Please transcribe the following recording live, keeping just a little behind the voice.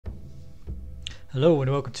Hello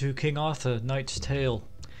and welcome to King Arthur Knight's Tale.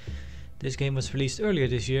 This game was released earlier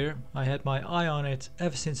this year. I had my eye on it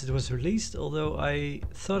ever since it was released, although I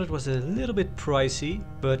thought it was a little bit pricey,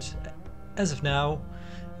 but as of now,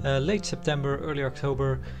 late September, early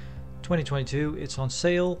October 2022, it's on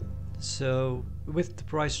sale. So with the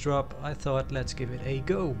price drop, I thought let's give it a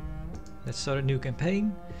go. Let's start a new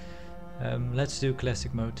campaign. Let's do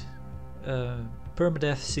classic mode.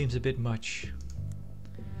 Permadeath seems a bit much,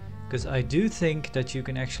 because I do think that you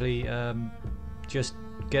can actually just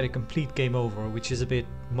get a complete game over, which is a bit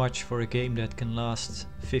much for a game that can last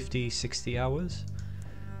 50-60 hours.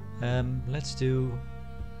 Let's do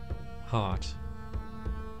hard.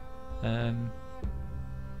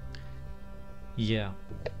 Yeah.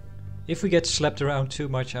 If we get slapped around too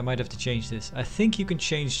much, I might have to change this. I think you can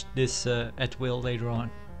change this at will later on.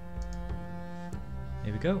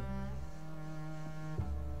 Here we go.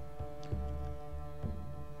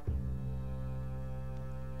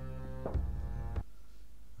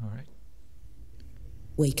 Alright.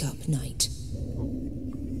 Wake up, knight.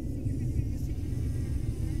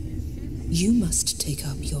 You must take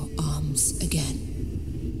up your arms again.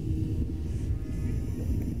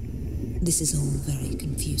 This is all very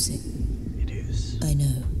confusing. It is. I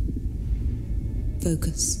know.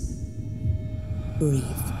 Focus. Breathe.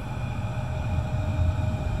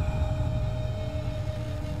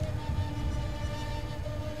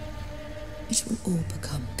 It will all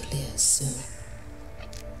become clear soon.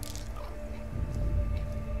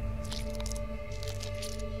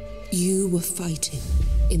 You were fighting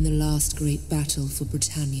in the last great battle for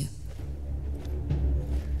Britannia,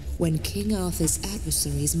 when King Arthur's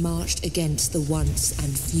adversaries marched against the once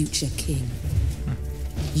and future king.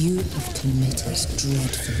 You have committed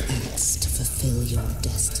dreadful acts to fulfill your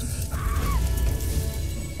destiny.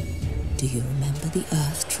 Do you remember the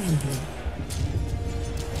earth trembling?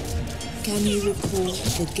 Can you recall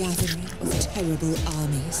the gathering of terrible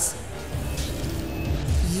armies?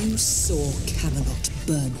 You saw Camelot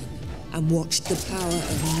burning and watched the power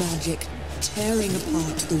of magic tearing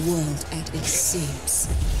apart the world at its seams.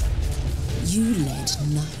 You led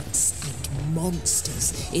knights and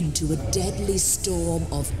monsters into a deadly storm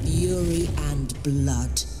of fury and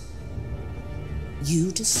blood.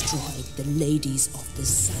 You destroyed the ladies of the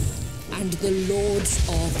sun and the lords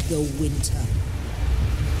of the winter.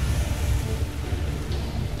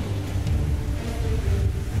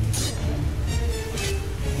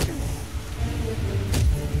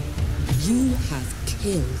 You have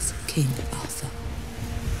killed King Arthur,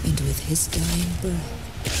 and with his dying breath,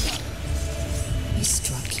 he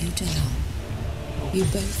struck you down. You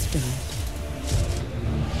both died,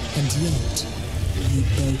 and yet you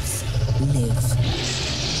both live.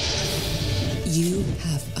 You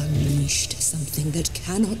have unleashed something that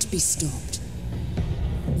cannot be stopped.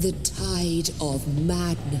 The tide of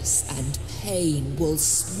madness and pain will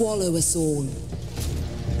swallow us all.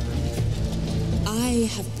 I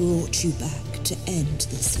have brought you back to end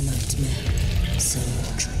this nightmare, Sir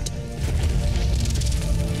Mordred.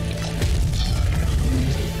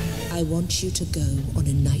 I want you to go on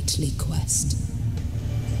a knightly quest.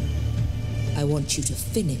 I want you to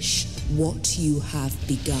finish what you have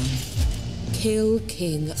begun. Kill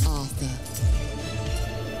King Arthur,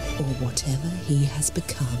 or whatever he has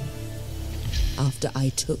become, after I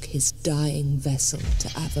took his dying vessel to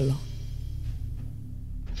Avalon.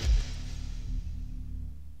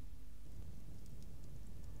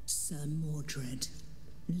 Sir Mordred,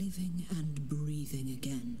 living and breathing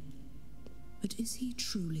again. But is he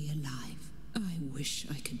truly alive? I wish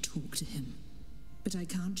I could talk to him, but I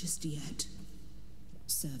can't just yet.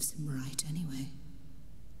 Serves him right anyway.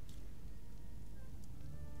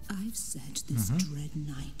 I've set this dread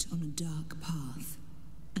knight on a dark path,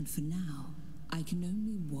 and for now, I can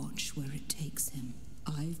only watch where it takes him.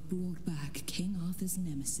 I've brought back King Arthur's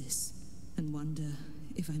nemesis, and wonder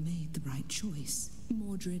if I made the right choice.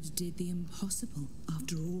 Mordred did the impossible,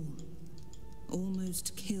 after all.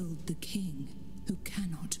 Almost killed the king, who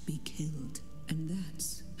cannot be killed. And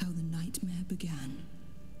that's how the nightmare began.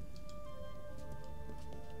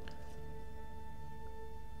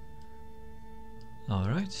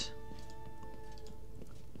 Alright.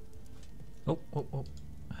 Oh,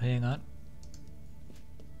 hang on.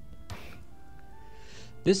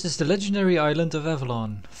 This is the legendary island of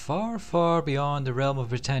Avalon, far, far beyond the realm of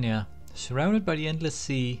Britannia, surrounded by the endless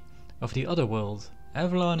sea of the other world.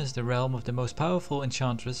 Avalon is the realm of the most powerful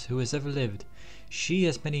enchantress who has ever lived. She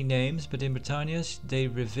has many names, but in Britannia they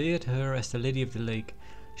revered her as the Lady of the Lake.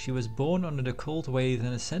 She was born under the cold waves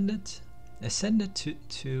and ascended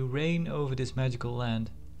to reign over this magical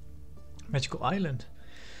island.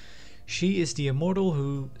 She is the immortal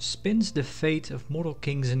who spins the fate of mortal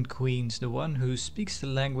kings and queens, the one who speaks the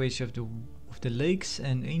language of the lakes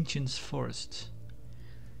and ancient forests.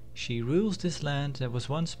 She rules this land that was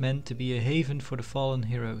once meant to be a haven for the fallen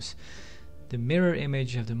heroes, the mirror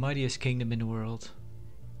image of the mightiest kingdom in the world.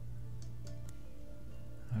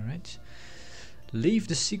 Alright. Leave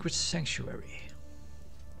the secret sanctuary.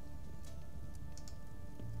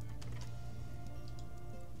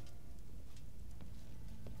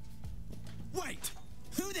 Wait!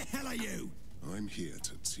 Who the hell are you? I'm here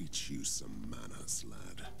to teach you some manners,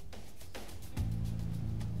 lad.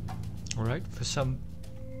 Alright, for some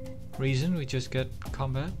reason we just get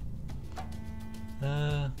combat.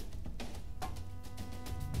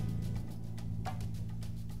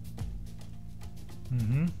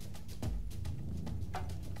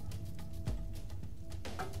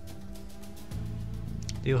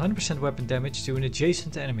 Deal 100% weapon damage to an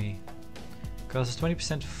adjacent enemy. Causes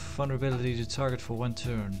 20% vulnerability to target for 1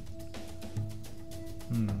 turn.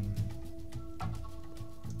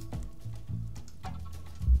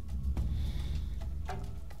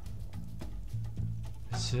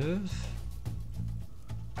 Reserve.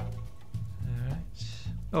 Alright.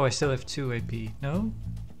 Oh, I still have 2 AP. No?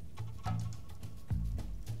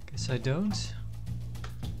 Guess I don't.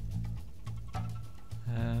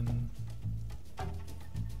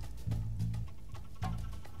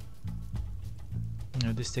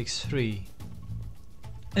 No, this takes 3.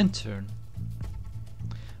 End turn.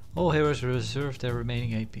 All heroes reserve their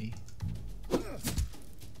remaining AP.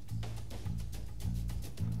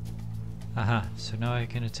 Aha, so now I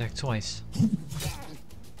can attack twice.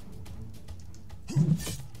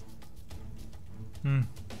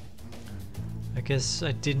 I guess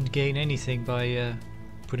I didn't gain anything by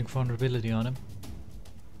putting vulnerability on him.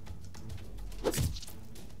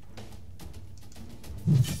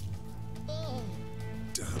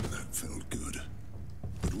 Damn, that felt good.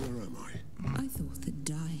 But where am I? I thought that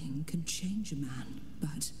dying can change a man,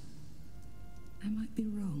 but I might be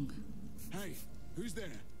wrong. Hey, who's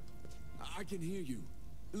there? I can hear you.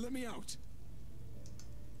 Let me out.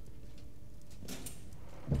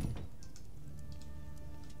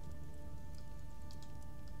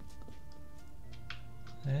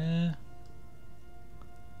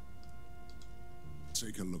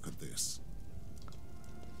 Take a look at this.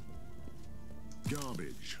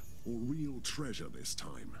 Garbage, or real treasure this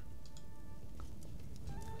time?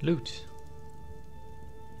 Loot.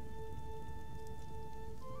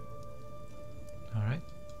 Alright.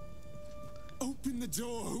 Open the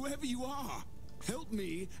door, whoever you are. Help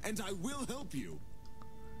me, and I will help you.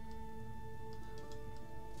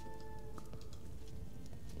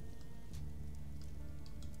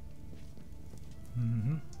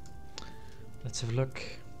 Let's have a look.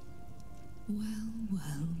 Well,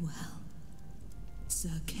 well, well.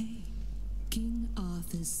 Sir Kay, King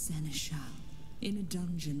Arthur's seneschal, in a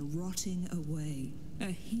dungeon rotting away, a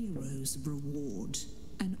hero's reward.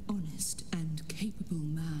 An honest and capable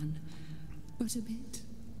man, but a bit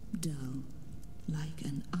dull, like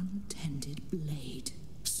an untended blade.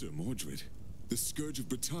 Sir Mordred, the Scourge of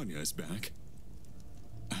Britannia is back.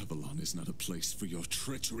 Avalon is not a place for your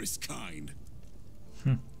treacherous kind.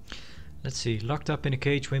 Let's see, locked up in a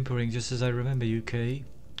cage whimpering just as I remember you, Kay.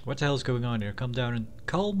 What the hell's going on here? Calm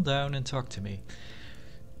down and talk to me.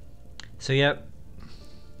 So yeah,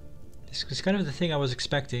 this was kind of the thing I was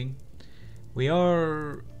expecting. We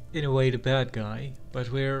are in a way the bad guy,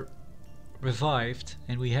 but we're revived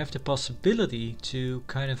and we have the possibility to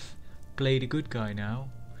kind of play the good guy now,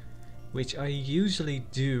 which I usually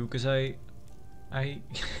do because I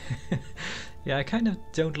yeah, I kind of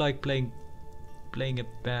don't like playing a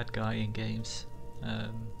bad guy in games.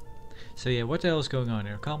 So yeah, what the hell is going on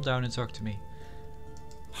here? Calm down and talk to me.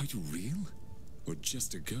 Are you real? Or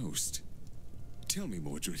just a ghost? Tell me,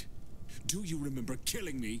 Mordred, do you remember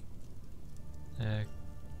killing me?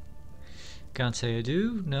 Can't say I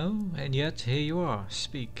do, no, and yet here you are.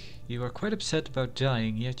 Speak. You are quite upset about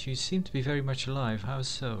dying, yet you seem to be very much alive. How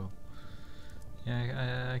so?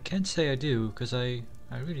 Yeah, I can't say I do, because I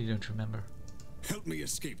really don't remember. Help me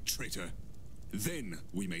escape, traitor. Then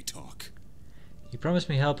we may talk. You promised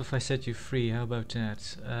me help if I set you free, how about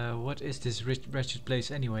that? What is this wretched place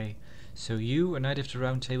anyway? So you, a knight of the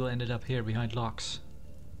round table, ended up here behind locks.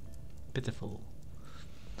 Pitiful.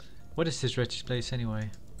 What is this wretched place anyway?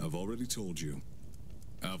 I've already told you.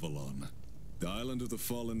 Avalon, the island of the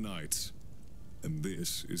fallen knights. And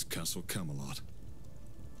this is Castle Camelot.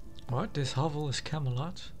 What? This hovel is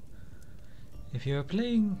Camelot? If you are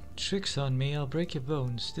playing tricks on me, I'll break your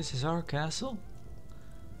bones. This is our castle?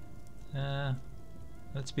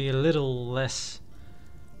 Let's be a little less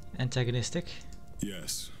antagonistic.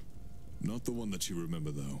 Yes, Not the one that you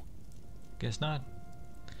remember, though. Guess not.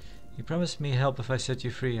 You promised me help if I set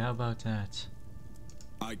you free. How about that?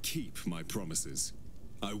 I keep my promises.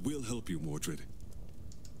 I will help you, Mordred.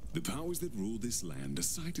 The powers that rule this land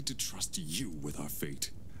decided to trust you with our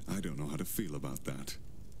fate. I don't know how to feel about that.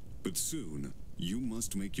 But soon, you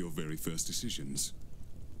must make your very first decisions.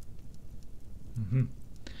 Mm-hmm.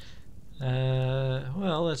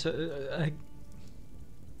 Well, that's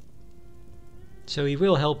so he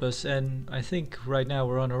will help us, and I think right now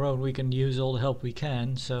we're on our own. We can use all the help we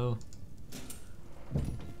can, so...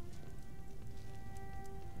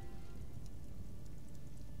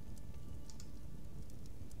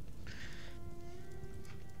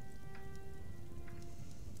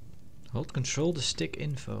 Hold control to stick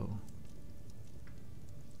info.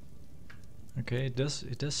 Okay, it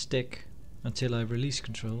does stick until I release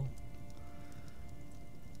control.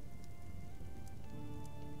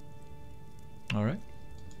 Alright.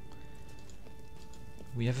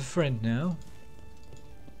 We have a friend now.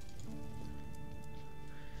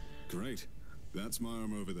 Great. That's my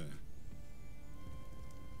arm over there.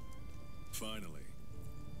 Finally.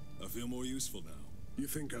 I feel more useful now. You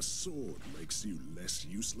think a sword makes you less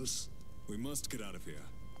useless? We must get out of here.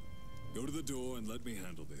 Go to the door and let me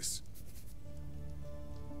handle this.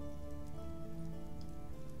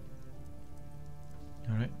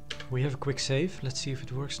 Alright. We have a quick save. Let's see if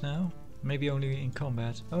it works now. Maybe only in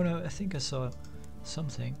combat. Oh no, I think I saw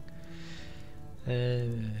something.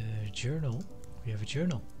 Journal. We have a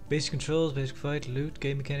journal. Basic controls, basic fight, loot,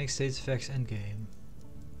 game mechanics, status effects, endgame.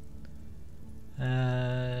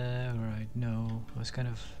 Alright, no. I was kind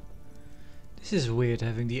of... This is weird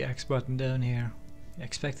having the X button down here.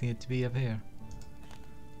 Expecting it to be up here.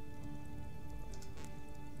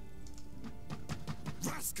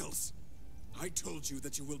 Rascals! I told you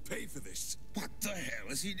that you will pay for this. What the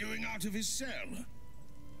hell is he doing out of his cell?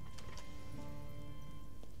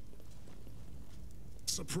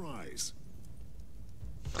 Surprise.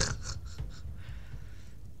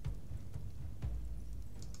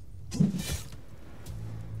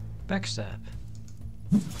 Backstab.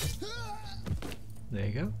 There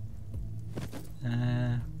you go.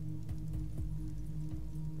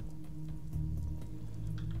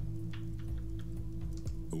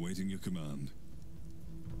 Awaiting your command.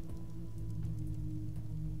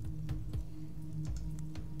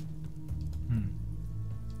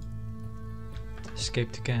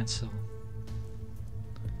 Escape to cancel.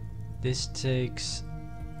 This takes...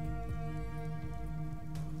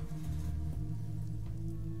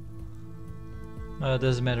 Well, it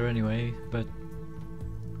doesn't matter anyway, but...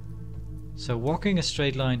 So walking a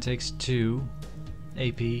straight line takes 2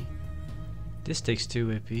 AP. This takes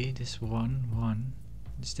 2 AP. This 1.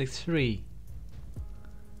 This takes 3.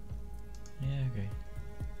 Yeah, okay.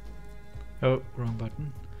 Oh, wrong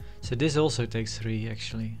button. So this also takes 3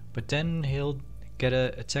 actually. But then he'll get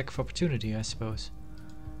a attack of opportunity, I suppose.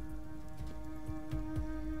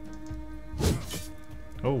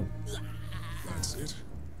 Oh. That's it.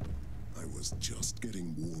 I was just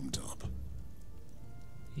getting warmed up.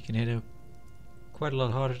 He can hit her quite a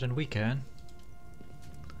lot harder than we can.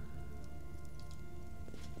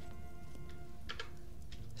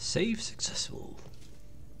 Save successful.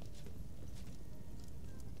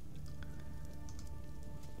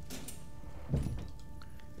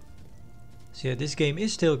 So yeah, this game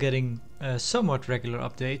is still getting somewhat regular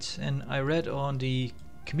updates, and I read on the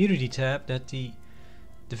community tab that the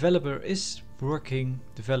developers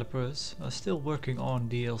are still working on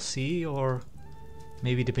DLC or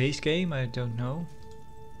maybe the base game, I don't know.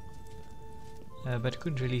 But I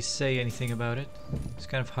couldn't really say anything about it. It's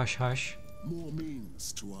kind of hush hush. More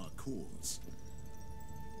means to our cause.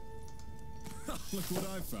 Look what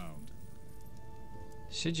I found.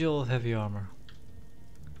 Sigil of heavy armor.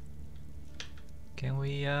 Can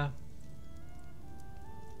we I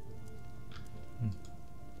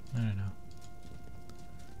don't know.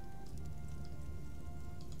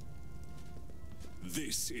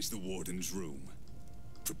 This is the Warden's room.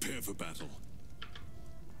 Prepare for battle.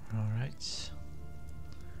 Alright.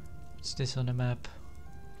 What's this on the map?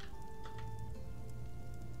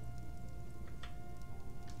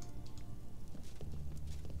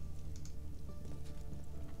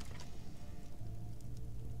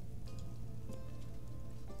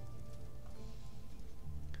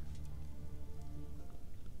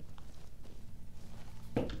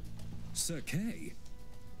 Sir Kay,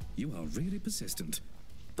 you are really persistent,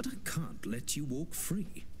 but I can't let you walk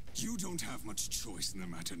free. You don't have much choice in the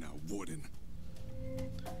matter now, Warden.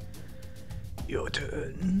 Your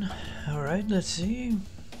turn. Alright, let's see.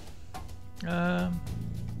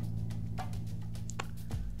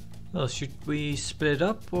 Well, should we split it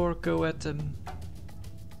up or go at the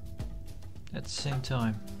same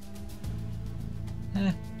time?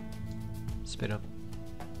 Split up.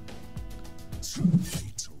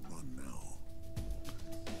 Ready to run now.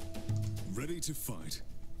 Ready to fight.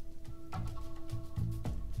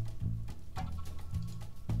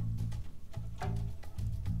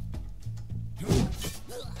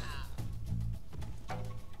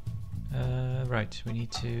 Right, we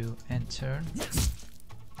need to end turn.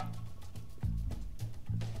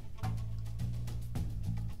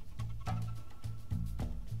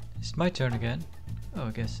 It's my turn again. Oh,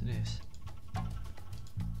 I guess it is.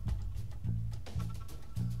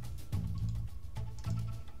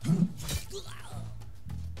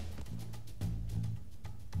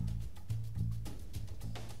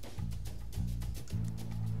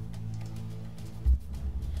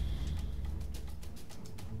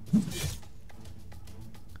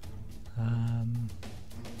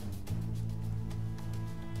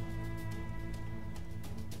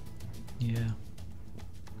 Yeah.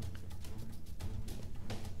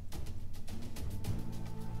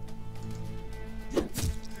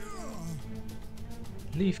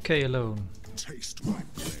 Leave K alone. Taste my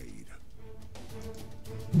blade.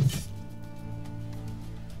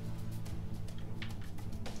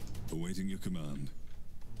 Awaiting your command.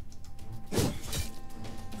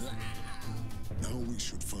 Now we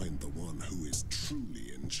should find the one who is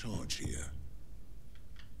truly in charge here.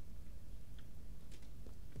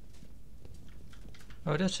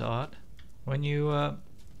 Oh, that's odd. When you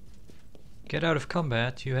get out of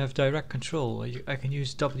combat, you have direct control. I can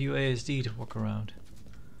use WASD to walk around.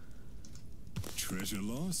 Treasure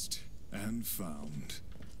lost and found.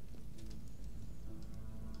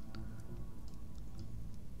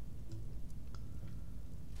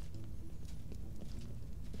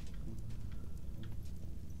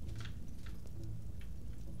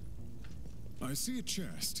 I see a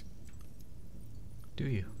chest. Do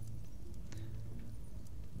you?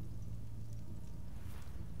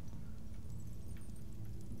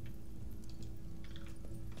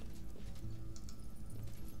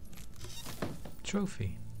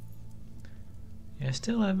 Trophy. Yeah,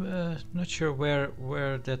 still I'm not sure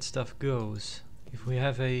where that stuff goes. If we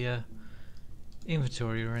have a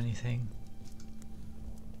inventory or anything.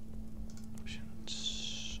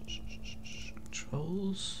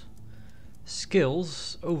 Controls.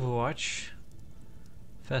 Skills. Overwatch.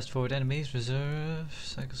 Fast forward enemies. Reserve.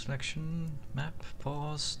 Cycle selection. Map.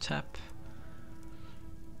 Pause. Tap.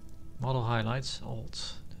 Model highlights.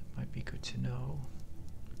 Alt. That might be good to know.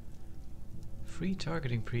 Free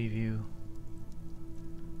targeting preview.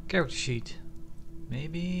 Character sheet.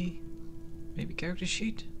 Maybe character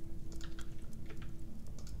sheet?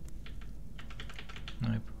 No,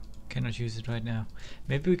 I cannot use it right now.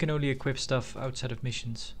 Maybe we can only equip stuff outside of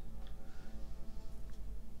missions.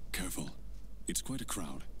 Careful. It's quite a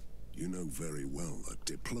crowd. You know very well that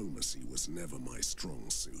diplomacy was never my strong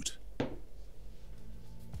suit.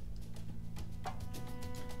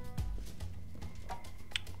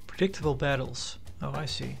 Predictable battles. Oh, I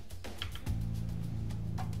see.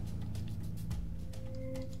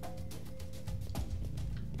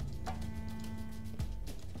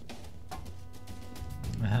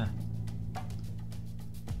 Aha.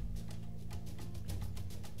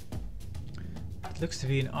 It looks to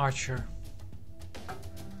be an archer.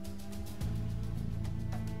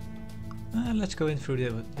 Let's go in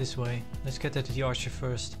through this way. Let's get at the archer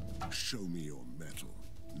first. Show me your mettle,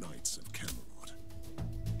 Knights of Camelot.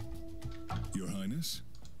 Your Highness?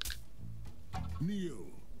 Kneel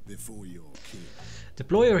before your king.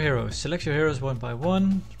 Deploy your heroes. Select your heroes one by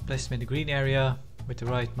one. Place them in the green area with the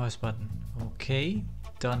right mouse button. Okay,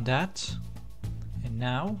 done that. And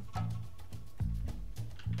now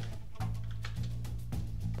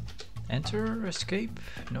enter, escape,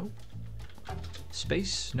 no.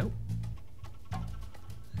 Space, no.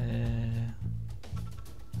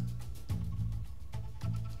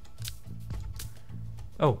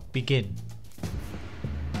 Oh, begin.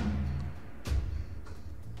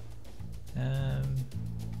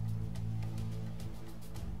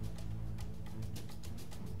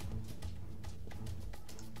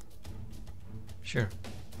 Sure.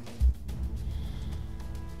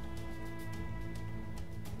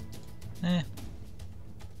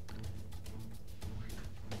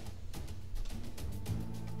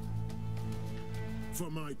 For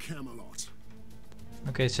my Camelot.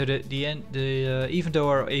 Okay, so even though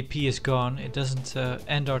our AP is gone, it doesn't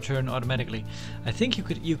end our turn automatically. I think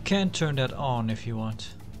you can turn that on if you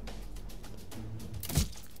want.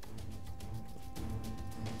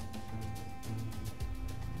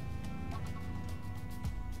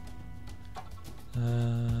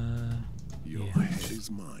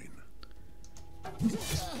 mine.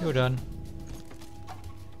 You're done.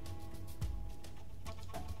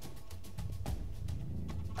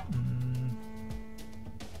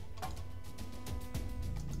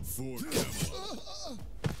 For Camelot.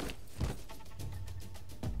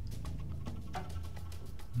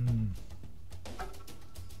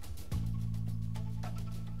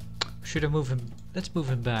 Should I move him? Let's move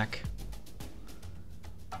him back.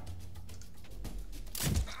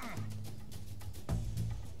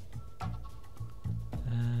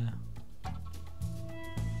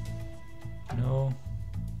 No.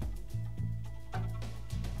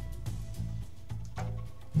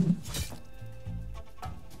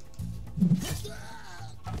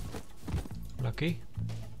 Lucky.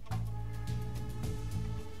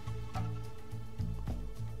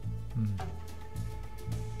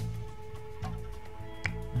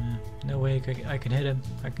 No way I can hit him.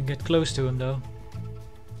 I can get close to him though.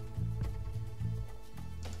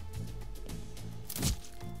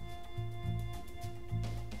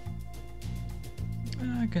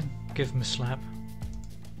 I can give him a slap.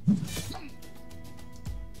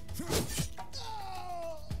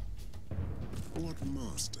 What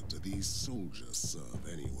master do these soldiers serve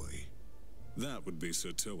anyway? That would be Sir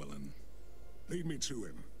Tywelin. Lead me to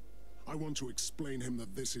him. I want to explain him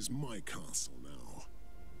that this is my castle now.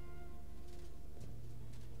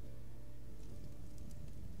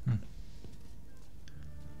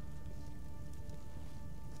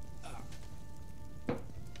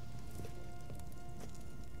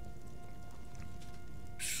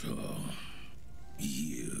 So,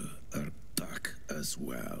 you are back as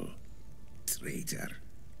well, traitor.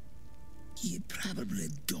 You probably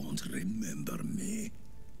don't remember me.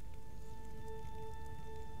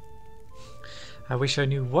 I wish I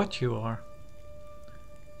knew what you are.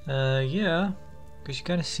 Yeah, because you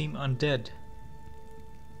kind of seem undead.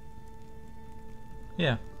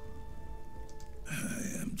 Yeah.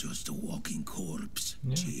 I am just a walking corpse,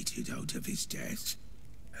 cheated out of his death.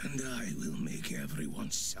 And I will make everyone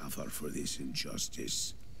suffer for this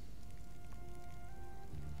injustice.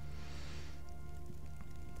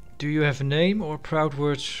 Do you have a name or proud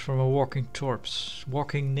words from a walking corpse?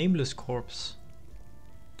 Walking nameless corpse.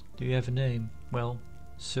 Do you have a name? Well,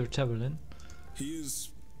 Sir Tywelin. He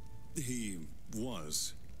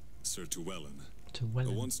was Sir Tywelin. Tywelin.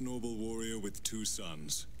 A once noble warrior with 2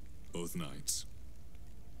 sons, both knights.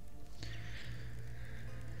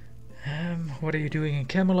 What are you doing in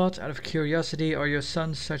Camelot? Out of curiosity, are your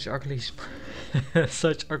sons such ugly,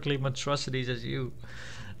 such ugly monstrosities as you?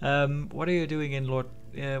 What are you doing in what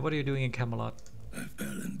are you doing in Camelot? I fell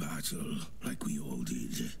in battle, like we all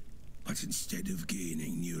did. But instead of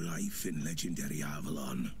gaining new life in legendary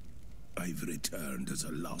Avalon, I've returned as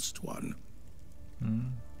a lost one.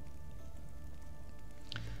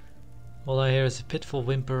 All I hear is a pitiful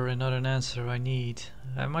whimper and not an answer I need.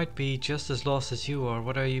 I might be just as lost as you are.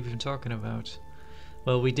 What are you even talking about?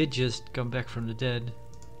 Well, we did just come back from the dead.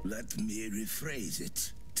 Let me rephrase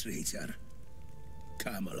it, traitor.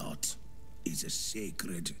 Camelot is a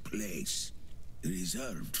sacred place,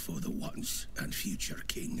 reserved for the once and future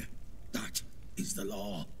king. That is the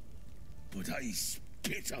law. But I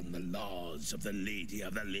spit on the laws of the Lady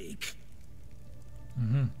of the Lake.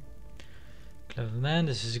 Clever man,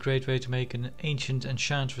 this is a great way to make an ancient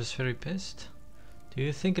enchantress very pissed. Do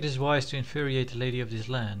you think it is wise to infuriate the lady of this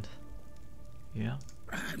land? Yeah.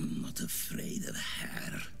 I'm not afraid of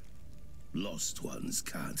her. Lost ones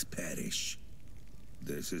can't perish.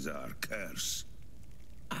 This is our curse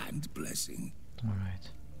and blessing. Alright.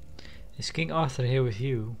 Is King Arthur here with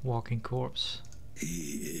you, walking corpse?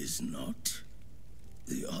 He is not.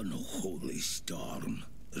 The unholy storm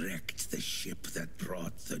wrecked the ship that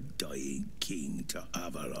brought the dying king to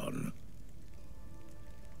Avalon.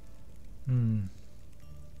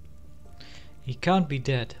 He can't be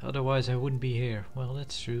dead, otherwise I wouldn't be here. Well,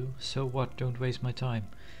 that's true. So what? Don't waste my time.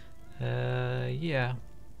 Yeah.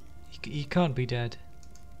 He can't be dead.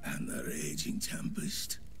 And the raging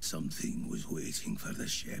tempest, something was waiting for the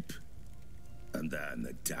ship. And then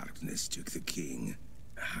the darkness took the king,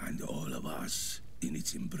 and all of us in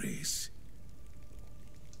its embrace.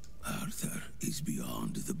 Arthur is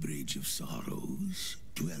beyond the Bridge of Sorrows,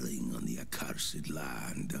 dwelling on the accursed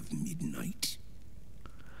land of midnight.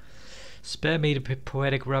 Spare me the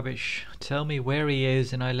poetic rubbish. Tell me where he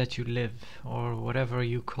is and I let you live, or whatever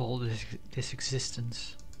you call this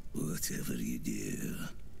existence. Whatever you do,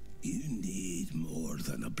 you need more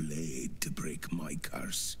than a blade to break my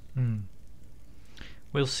curse.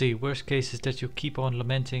 We'll see. Worst case is that you keep on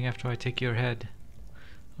lamenting after I take your head.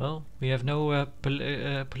 Well, we have no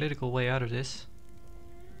political way out of this.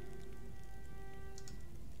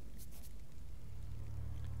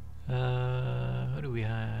 What do we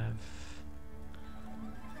have?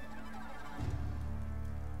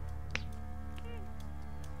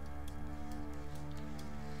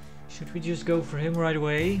 Should we just go for him right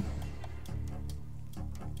away?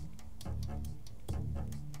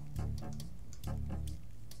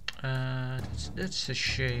 That's a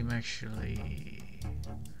shame, actually.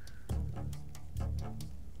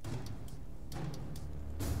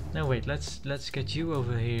 No, wait. Let's get you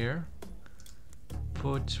over here.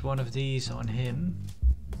 Put one of these on him.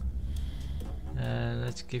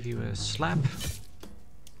 Let's give you a slap,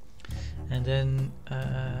 and then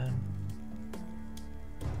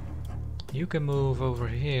you can move over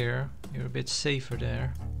here. You're a bit safer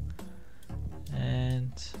there.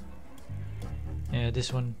 And yeah,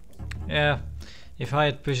 this one. Yeah, if I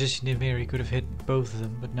had positioned him here, he could have hit both of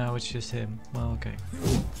them, but now it's just him. Well, okay.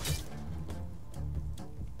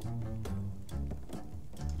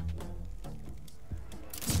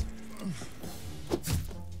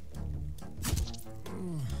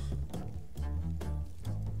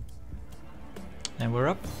 And we're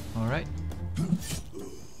up. All right.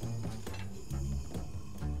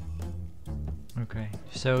 Okay,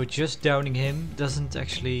 so just downing him doesn't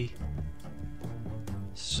actually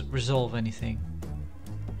resolve anything.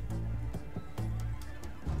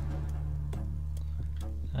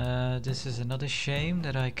 This is another shame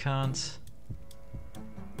that I can't.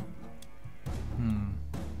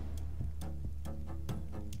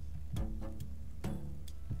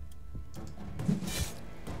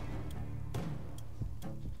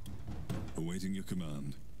 Awaiting your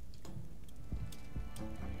command.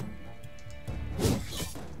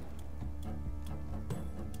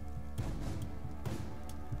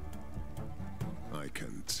 I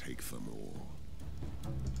can take them all.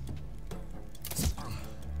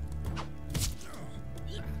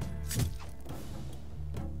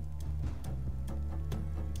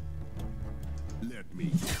 Let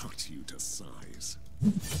me cut you to size.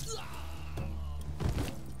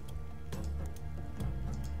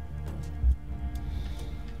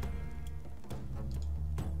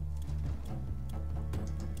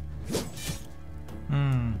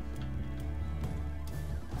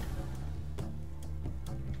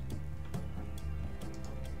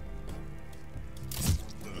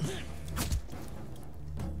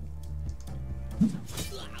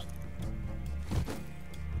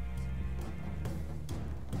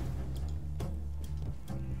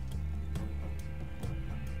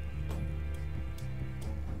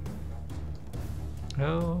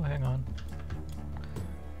 Oh, hang on.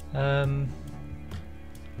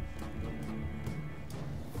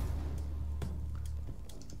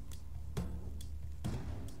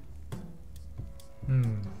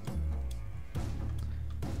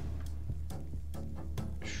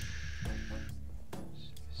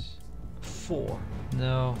 Four.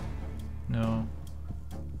 No. No.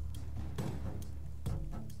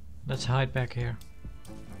 Let's hide back here.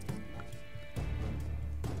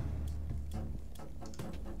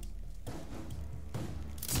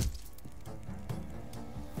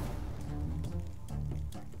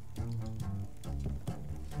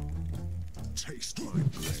 Taste my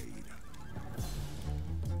blade.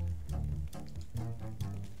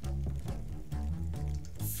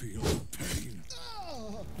 Feel the pain.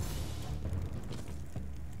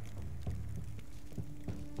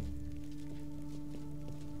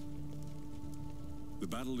 The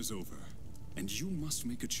battle is over, and you must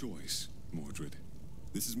make a choice, Mordred.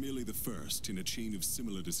 This is merely the first in a chain of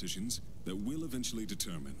similar decisions that will eventually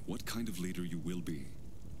determine what kind of leader you will be.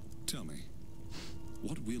 Tell me,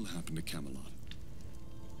 what will happen to Camelot?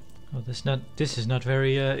 Oh, this is not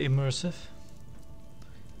very immersive.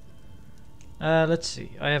 Let's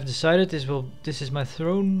see. I have decided this is my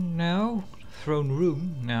throne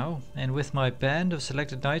room now, and with my band of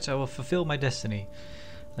selected knights I will fulfill my destiny.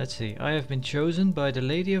 Let's see. I have been chosen by the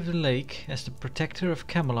Lady of the Lake as the protector of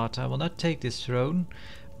Camelot. I will not take this throne,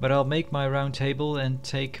 but I'll make my round table and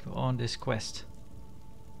take on this quest.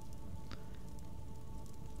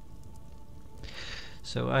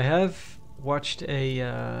 So I have watched some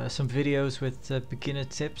videos with beginner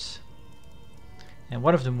tips, and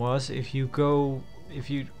one of them was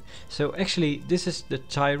so actually this is the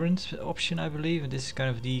tyrant option, I believe, and this is kind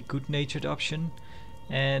of the good-natured option.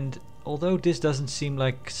 And although this doesn't seem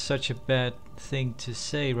like such a bad thing to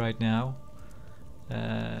say right now,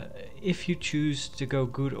 if you choose to go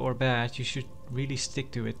good or bad, you should really stick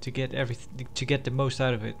to it to get everything, to get the most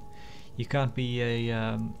out of it. You can't be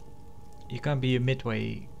a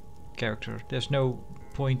midway character. There's no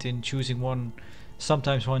point in choosing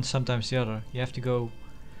sometimes the other. You have to go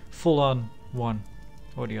full on one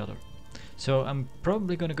or the other. So I'm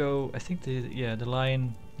probably gonna go, I think the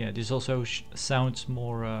lion, yeah, this also sounds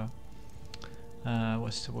more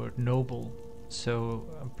what's the word, noble. So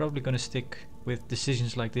I'm probably gonna stick with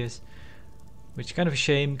decisions like this, which is kind of a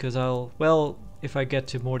shame because if I get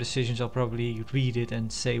to more decisions I'll probably read it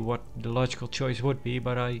and say what the logical choice would be,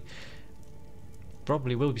 but I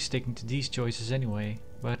probably will be sticking to these choices anyway.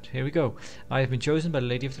 But here we go. I have been chosen by the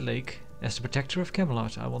Lady of the Lake as the protector of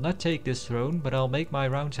Camelot. I will not take this throne, but I'll make my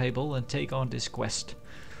round table and take on this quest.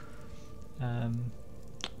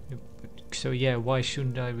 So yeah, why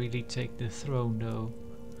shouldn't I really take the throne though?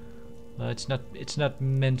 It's not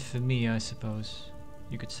meant for me, I suppose.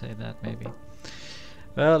 You could say that maybe.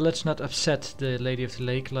 Well, let's not upset the Lady of the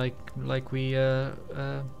Lake like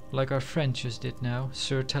our friend just did now,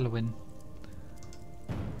 Sir Talwyn.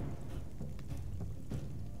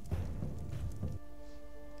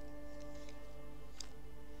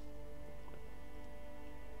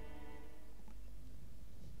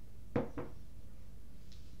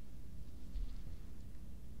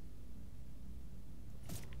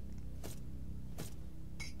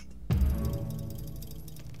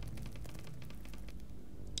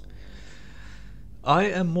 I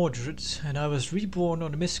am Mordred, and I was reborn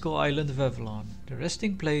on the mystical island of Avalon, the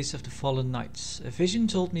resting place of the fallen knights. A vision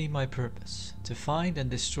told me my purpose, to find and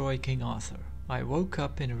destroy King Arthur. I woke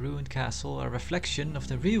up in a ruined castle, a reflection of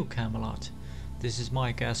the real Camelot. This is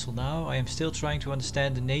my castle now. I am still trying to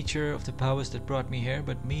understand the nature of the powers that brought me here,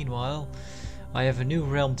 but meanwhile, I have a new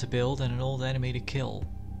realm to build and an old enemy to kill.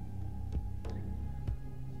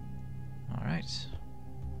 Alright.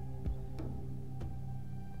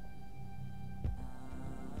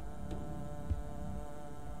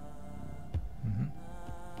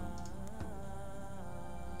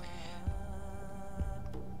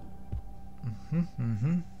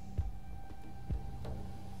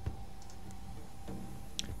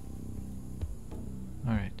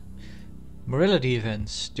 Alright. Morality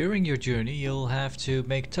events. During your journey you'll have to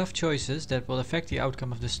make tough choices that will affect the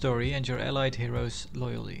outcome of the story and your allied hero's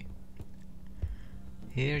loyalty.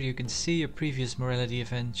 Here you can see your previous morality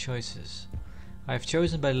event choices. I have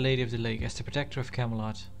chosen by the Lady of the Lake as the protector of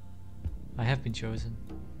Camelot. I have been chosen.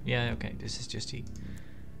 Yeah, okay, this is just the...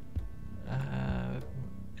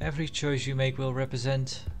 every choice you make will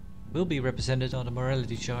be represented on the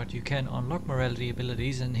morality chart. You can unlock morality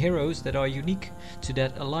abilities and heroes that are unique to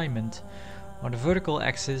that alignment. On the vertical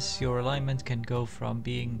axis, your alignment can go from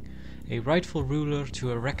being a rightful ruler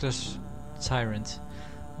to a reckless tyrant.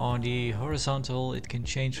 On the horizontal, it can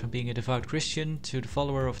change from being a devout Christian to the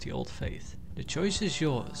follower of the old faith. The choice is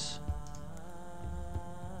yours.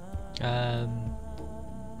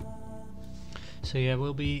 So yeah,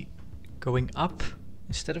 we'll be going up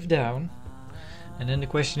instead of down. And then the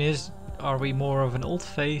question is, are we more of an old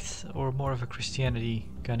faith or more of a Christianity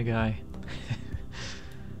kind of guy?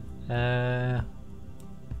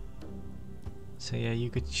 So yeah, you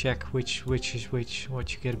could check which is which,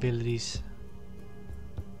 what you get abilities.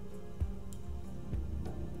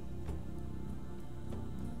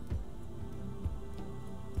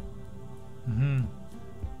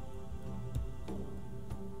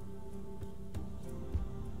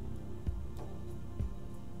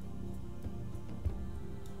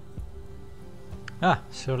 Ah,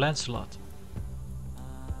 Sir Lancelot.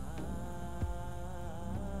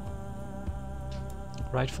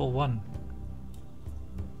 Rightful one.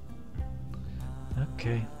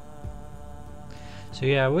 Okay. So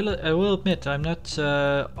yeah, I will admit I'm not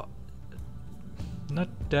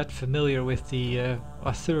that familiar with the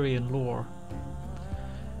Arthurian lore.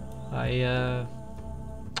 I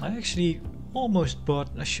actually almost bought.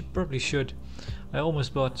 Probably should. I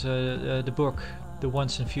almost bought the book, the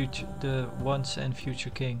Once and Future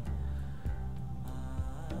King.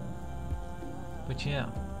 But yeah.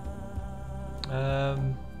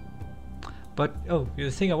 But oh,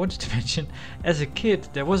 the thing I wanted to mention, as a kid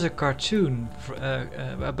there was a cartoon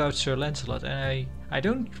about Sir Lancelot, and I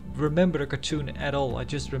don't remember the cartoon at all. I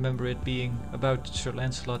just remember it being about Sir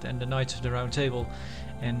Lancelot and the Knights of the Round Table,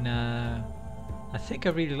 and I think I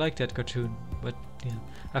really liked that cartoon. But yeah,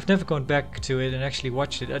 I've never gone back to it and actually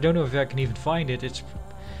watched it. I don't know if I can even find it.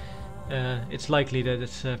 It's likely that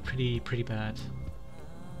it's pretty bad.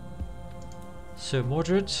 So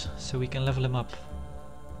Mordred, so we can level him up.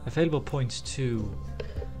 Available points 2.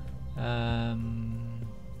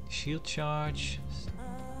 Shield charge.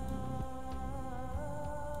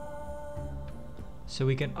 So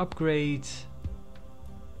we can upgrade.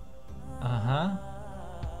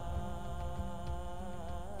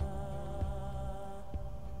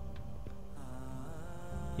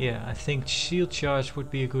 Yeah, I think shield charge would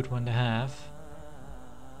be a good one to have.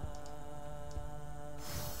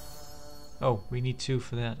 Oh, we need 2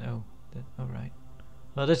 for that. Oh, alright.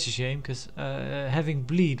 Well, that's a shame, because having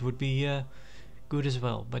bleed would be good as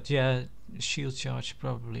well. But yeah, shield charge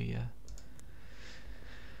probably.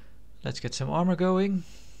 Let's get some armor going.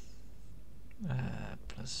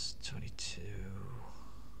 Plus 22.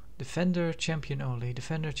 Defender, champion only.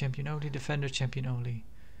 Defender, champion only. Defender, champion only.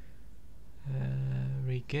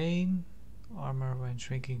 Regain armor when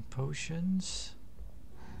drinking potions.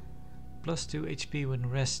 Plus 2 HP when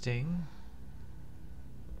resting.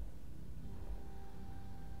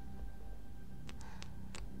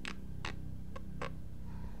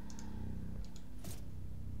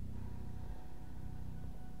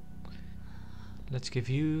 Let's give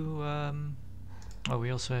you oh,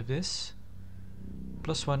 we also have this.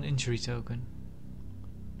 Plus 1 injury token.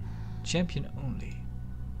 Champion only.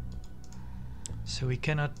 So we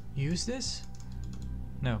cannot use this?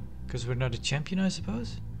 No, because we're not a champion, I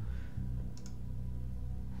suppose.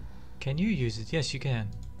 Can you use it? Yes, you can.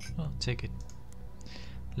 Well, take it.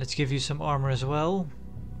 Let's give you some armor as well.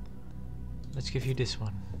 Let's give you this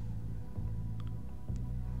one.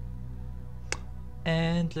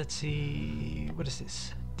 And let's see, what is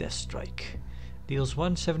this? Death Strike. Deals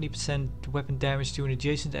 170% weapon damage to an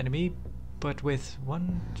adjacent enemy, but with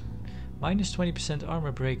minus 20%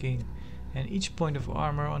 armor breaking, and each point of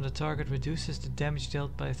armor on the target reduces the damage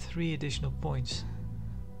dealt by 3 additional points.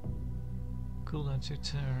 Cooldown 2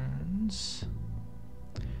 turns.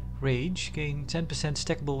 Rage, gain 10%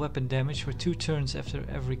 stackable weapon damage for 2 turns after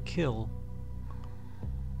every kill.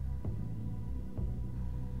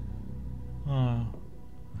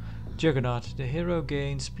 Juggernaut, the hero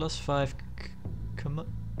gains plus 5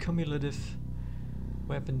 cumulative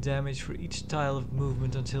weapon damage for each tile of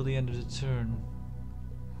movement until the end of the turn.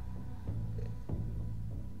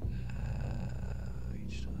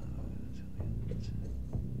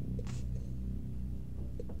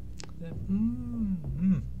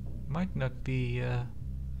 Might not be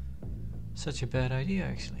such a bad idea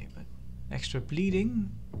actually, but extra bleeding,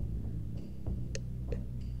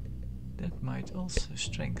 that might also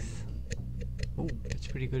strength. Oh, that's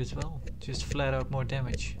pretty good as well. Just flat out more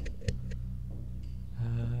damage.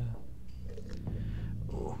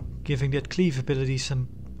 Giving that cleave ability some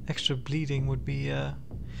extra bleeding would be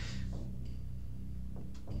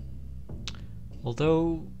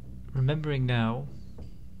although remembering now,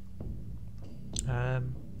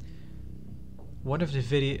 one of the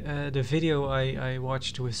video I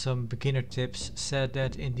watched with some beginner tips said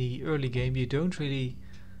that in the early game you don't really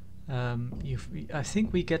I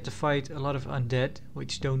think we get to fight a lot of undead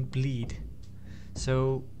which don't bleed,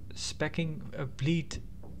 so speccing a bleed,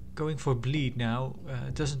 going for bleed now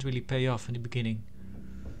doesn't really pay off in the beginning,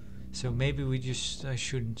 so maybe we just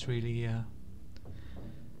shouldn't really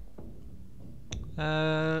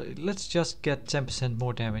let's just get 10%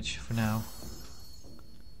 more damage for now.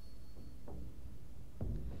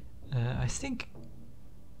 I think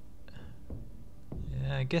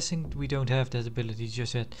guessing we don't have that ability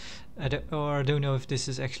just yet. I don't know if this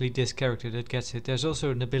is actually this character that gets it. There's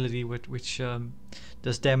also an ability which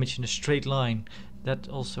does damage in a straight line. That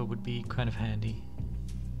also would be kind of handy.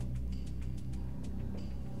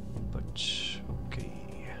 But okay.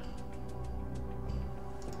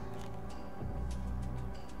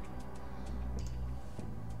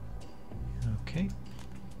 Okay.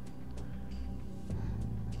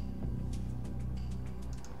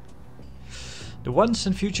 The once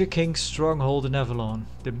and future king's stronghold in Avalon,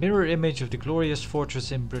 the mirror image of the glorious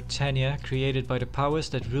fortress in Britannia created by the powers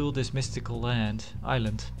that rule this mystical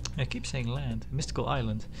island. I keep saying land, mystical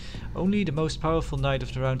island. Only the most powerful knight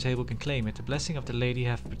of the Round Table can claim it. The blessing of the lady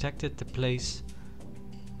have protected the place.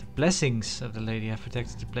 The blessings of the lady have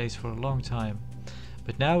protected the place for a long time,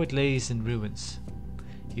 but now it lays in ruins.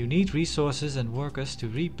 You need resources and workers to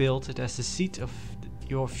rebuild it as the seat of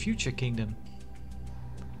your future kingdom.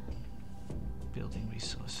 Building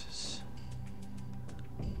resources.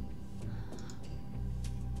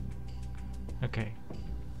 Okay.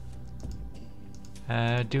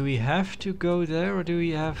 Do we have to go there or do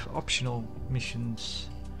we have optional missions?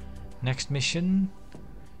 Next mission.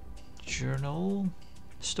 Journal.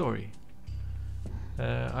 Story.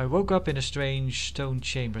 I woke up in a strange stone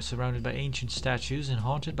chamber surrounded by ancient statues and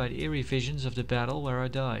haunted by the eerie visions of the battle where I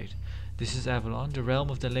died. This is Avalon, the realm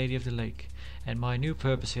of the Lady of the Lake, and my new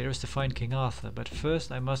purpose here is to find King Arthur, but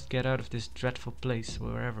first I must get out of this dreadful place,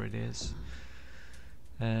 wherever it is.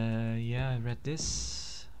 Yeah, I read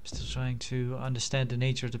this. I'm still trying to understand the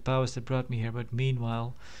nature of the powers that brought me here, but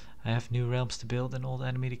meanwhile I have new realms to build and old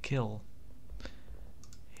enemy to kill.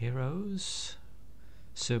 Heroes.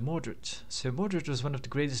 Sir Mordred. Sir Mordred was one of the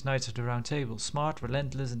greatest knights of the Round Table, smart,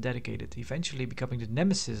 relentless, and dedicated, eventually becoming the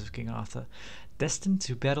nemesis of King Arthur, destined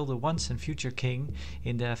to battle the once and future king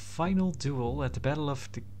in their final duel at the Battle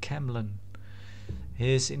of the Camlan.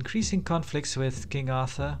 His increasing conflicts with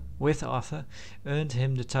Arthur, earned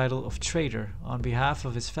him the title of traitor on behalf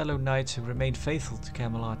of his fellow knights who remained faithful to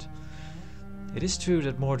Camelot. It is true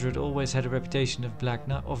that Mordred always had a reputation of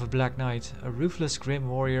a Black Knight, a ruthless, grim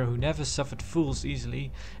warrior who never suffered fools easily,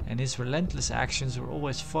 and his relentless actions were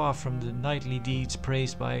always far from the knightly deeds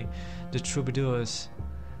praised by the troubadours.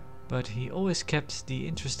 But he always kept the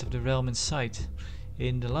interest of the realm in sight.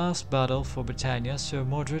 In the last battle for Britannia, Sir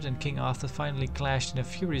Mordred and King Arthur finally clashed in a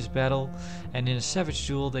furious battle, and in a savage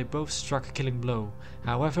duel they both struck a killing blow.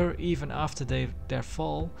 However, even after their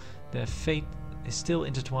fall, their fate is still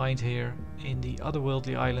intertwined here in the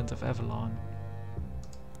otherworldly island of Avalon.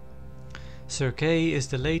 Sir Kay is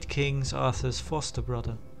the late King Arthur's foster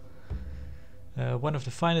brother. One of the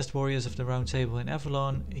finest warriors of the Round Table in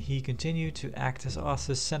Avalon, he continued to act as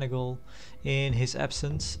Arthur's Senegal in his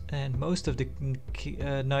absence, and most of the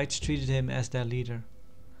knights treated him as their leader.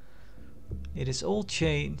 It all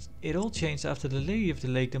changed after the Lady of the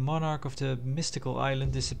Lake, the monarch of the mystical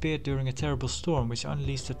island, disappeared during a terrible storm, which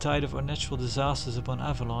unleashed a tide of unnatural disasters upon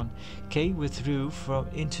Avalon. Kay withdrew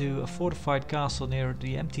into a fortified castle near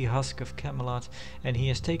the empty husk of Camelot, and he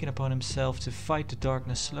has taken upon himself to fight the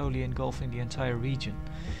darkness slowly engulfing the entire region.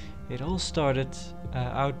 It all started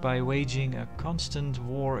out by waging a constant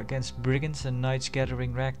war against brigands and knights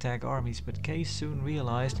gathering ragtag armies, but Kay soon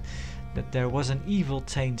realized that there was an evil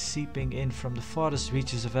taint seeping in from the farthest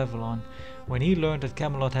reaches of Avalon. When he learned that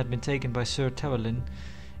Camelot had been taken by Sir Tewelin,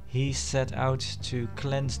 he set out to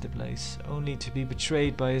cleanse the place, only to be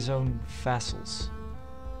betrayed by his own vassals.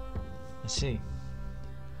 I see.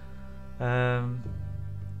 I'm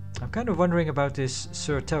kind of wondering about this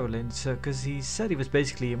Sir Tewelin, because he said he was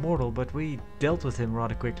basically immortal, but we dealt with him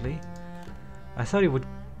rather quickly. I thought he would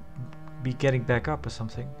be getting back up or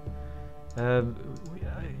something. Yeah,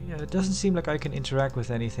 it doesn't seem like I can interact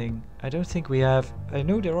with anything. I don't think we have... I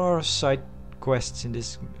know there are side quests in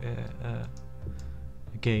this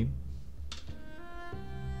game.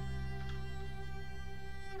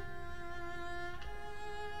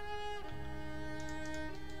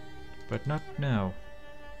 But not now.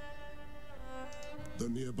 The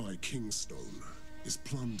nearby Kingstone is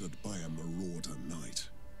plundered by a marauder knight.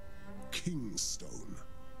 Kingstone?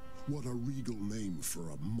 What a regal name for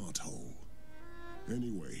a mudhole.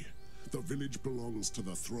 Anyway, the village belongs to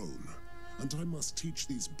the throne, and I must teach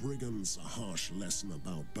these brigands a harsh lesson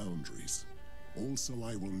about boundaries. Also,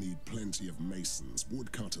 I will need plenty of masons,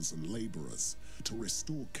 woodcutters, and laborers to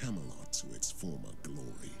restore Camelot to its former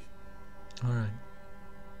glory. Alright.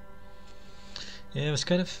 Yeah, I was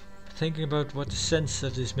kind of thinking about what the sense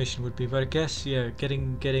of this mission would be, but I guess, yeah,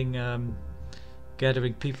 gathering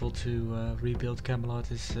people to rebuild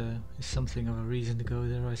Camelot is something of a reason to go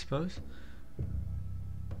there, I suppose.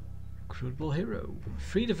 Recruitable hero.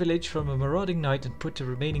 Free the village from a marauding knight and put the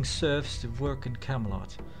remaining serfs to work in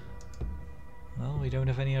Camelot. Well, we don't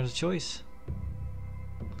have any other choice.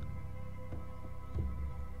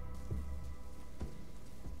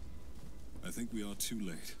 I think we are too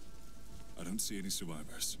late. I don't see any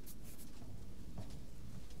survivors.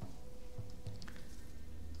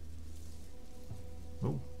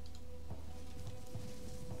 Oh.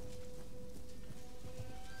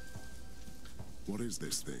 What is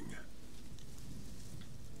this thing?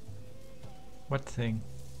 What thing?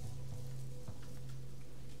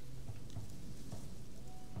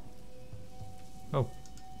 Oh.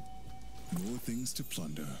 More things to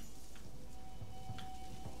plunder.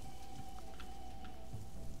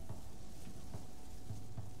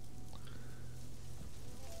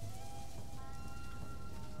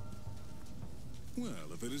 Well,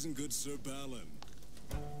 if it isn't good Sir Balin.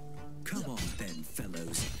 Come on then,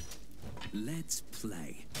 fellows. Let's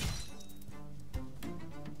play.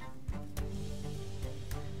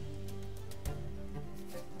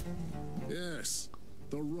 Yes,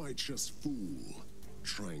 the righteous fool,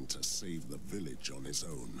 trying to save the village on his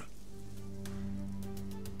own.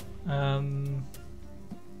 I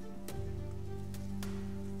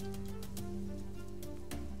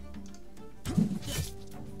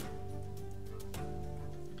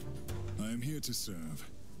am here to serve.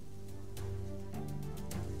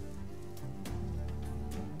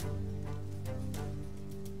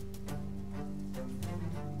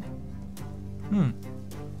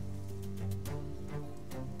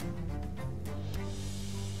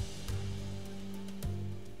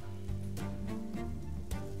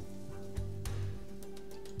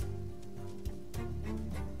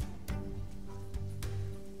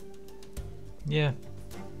 Yeah.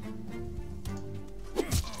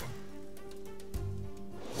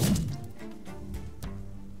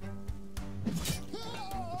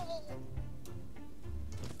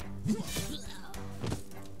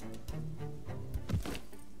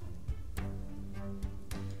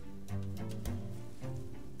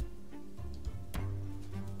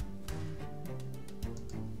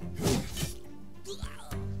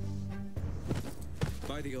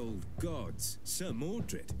 By the old gods, Sir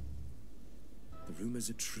Mordred. The rumors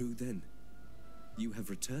are true then. You have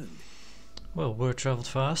returned. Well, word travelled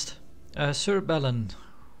fast. Sir Balin,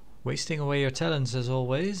 wasting away your talents as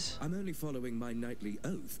always. I'm only following my knightly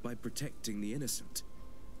oath by protecting the innocent.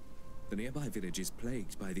 The nearby village is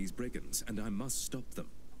plagued by these brigands, and I must stop them.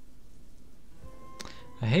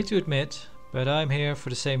 I hate to admit, but I'm here for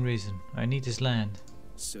the same reason. I need this land.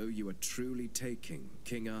 So you are truly taking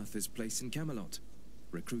King Arthur's place in Camelot,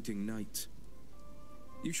 recruiting knights.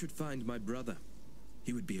 You should find my brother.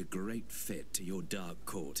 He would be a great fit to your dark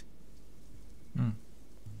court.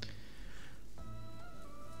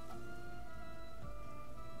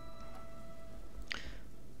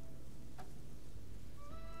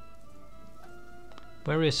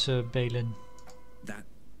 Where is Balin? That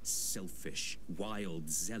selfish, wild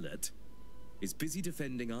zealot is busy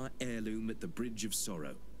defending our heirloom at the Bridge of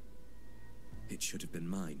Sorrow. It should have been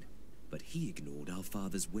mine, but he ignored our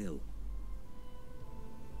father's will.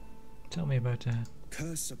 Tell me about that.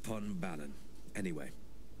 Curse upon Balin. Anyway,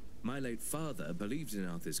 my late father believed in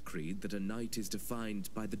Arthur's creed that a knight is defined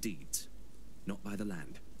by the deeds, not by the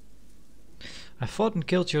land. I fought and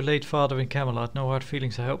killed your late father in Camelot. No hard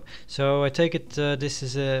feelings, I hope. So I take it this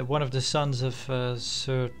is one of the sons of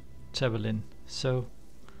Sir Balin. So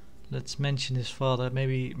let's mention his father.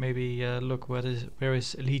 Maybe look where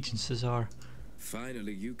his allegiances are.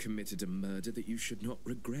 Finally, you committed a murder that you should not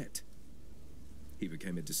regret. He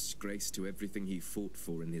became a disgrace to everything he fought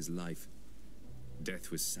for in his life.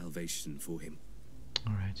 Death was salvation for him.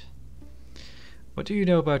 Alright. What do you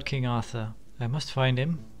know about King Arthur? I must find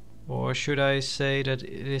him. Or should I say that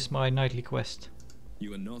it is my nightly quest?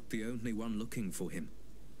 You are not the only one looking for him.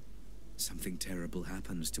 Something terrible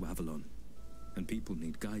happens to Avalon, and people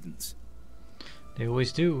need guidance. They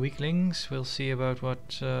always do, weaklings. We'll see about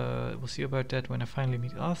that when I finally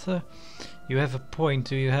meet Arthur. You have a point.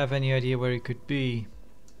 Do you have any idea where he could be?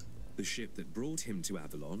 The ship that brought him to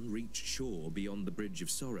Avalon reached shore beyond the Bridge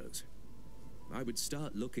of Sorrows. I would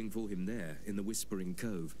start looking for him there in the Whispering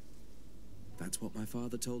Cove. That's what my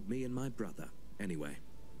father told me and my brother, anyway.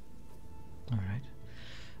 Alright.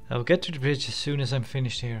 I'll get to the bridge as soon as I'm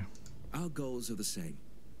finished here. Our goals are the same.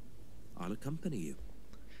 I'll accompany you.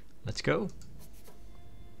 Let's go.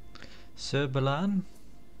 Sir Balin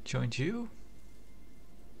joined you.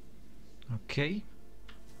 Okay.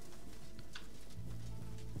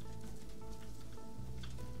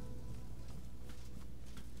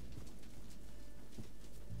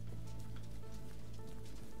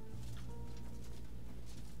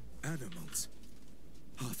 Animals.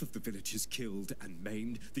 Half of the village is killed and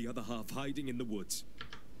maimed, the other half hiding in the woods.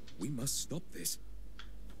 We must stop this.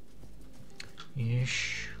 Yes,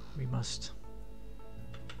 we must.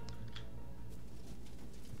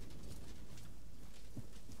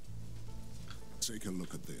 Take a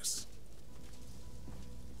look at this.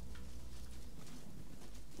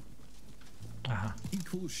 Aha.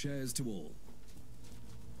 Equal shares to all.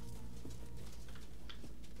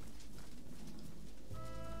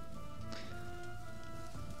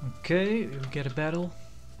 Okay, we get a battle.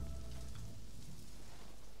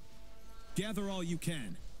 Gather all you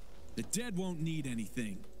can. The dead won't need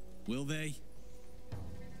anything, will they?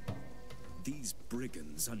 These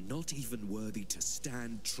brigands are not even worthy to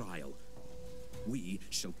stand trial. We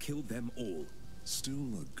shall kill them all.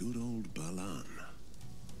 Still a good old Balin,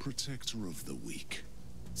 protector of the weak.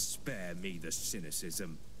 Spare me the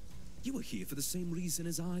cynicism. You are here for the same reason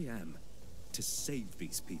as I am. To save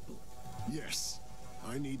these people. Yes,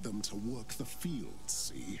 I need them to work the fields,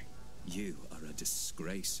 see? You are a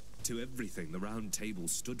disgrace to everything the Round Table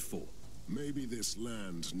stood for. Maybe this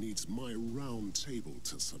land needs my Round Table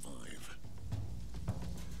to survive.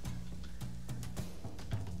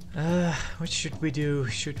 What should we do?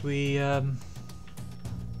 Should we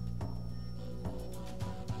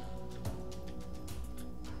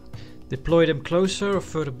deploy them closer or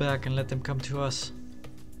further back and let them come to us?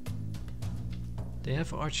 They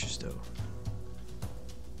have archers though.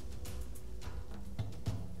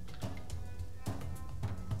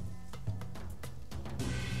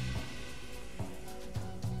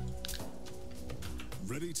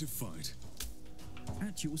 Ready to fight.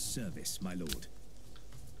 At your service, my lord.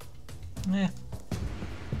 Yeah.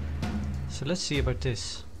 So let's see about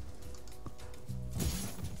this.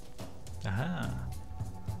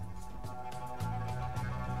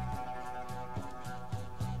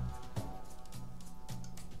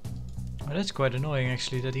 That's quite annoying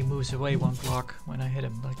actually, that he moves away one block when I hit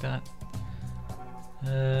him like that.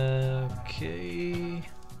 Okay.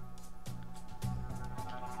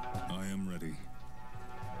 I am ready.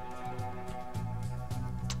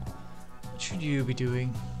 What should you be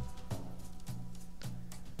doing?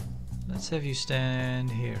 Let's have you stand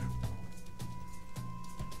here.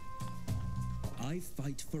 I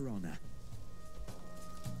fight for honor.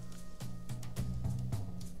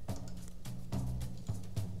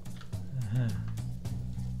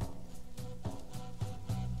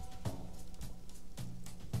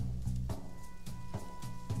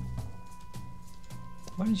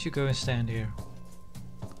 Why don't you go and stand here?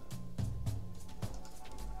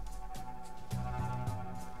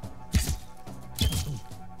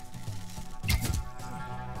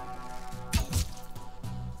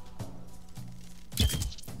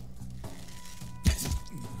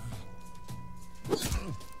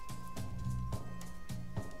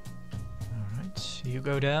 Alright, you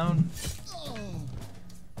go down.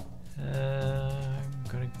 I'm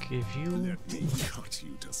gonna give you... Let me cut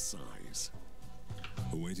you to size.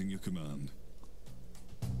 Awaiting your command.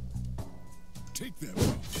 Take them.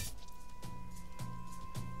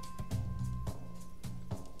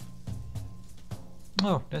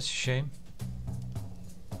 Oh, that's a shame.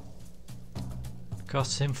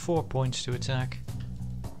 Costs him 4 points to attack.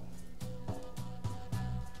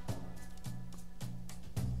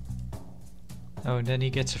 Oh, and then he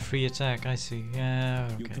gets a free attack, I see. Yeah,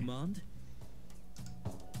 okay. Your command?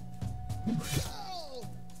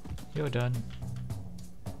 You're done.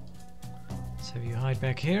 Let's have you hide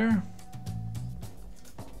back here.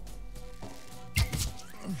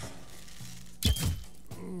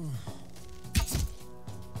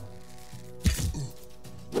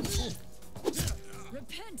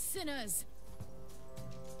 Repent, sinners!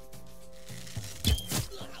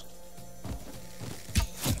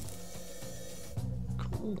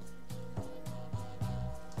 Cool.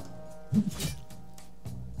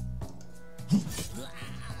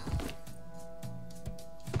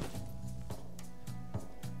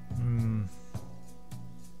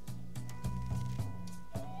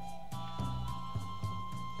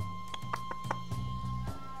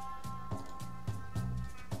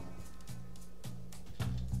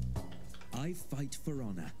 I fight for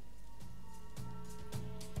honor.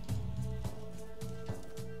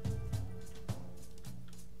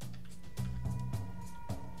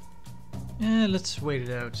 Yeah, let's wait it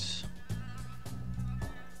out.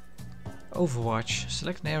 Overwatch.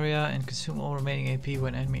 Select an area and consume all remaining AP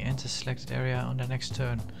when enemy enters selected area on their next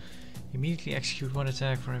turn. Immediately execute one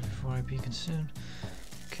attack for every 4 AP consumed.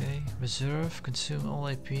 Okay. Reserve. Consume all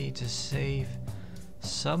AP to save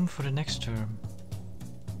some for the next turn.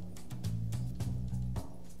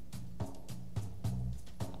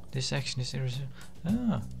 This action is in reserve.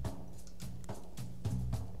 Ah.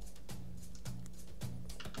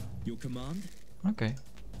 Your command? Okay.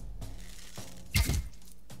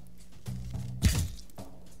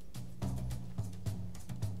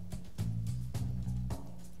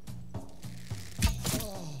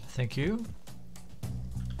 Thank you.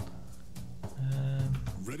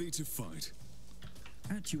 Ready to fight.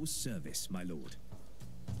 At your service, my lord.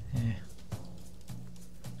 Yeah.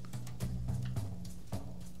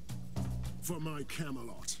 For my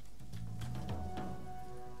Camelot.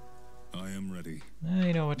 I am ready.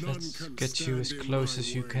 You know what, None let's can get you as stand in close my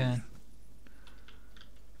as you way. can.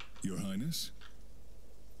 Your Highness?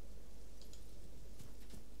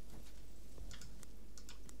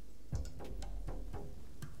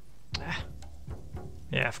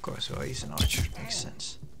 Yeah, of course, well, he's an archer, makes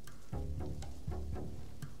sense.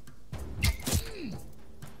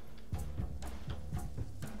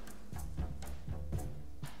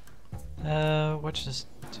 What does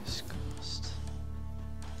this cost?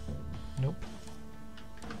 Nope.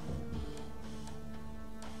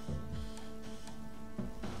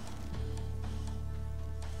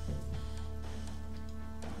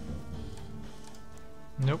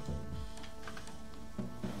 Nope.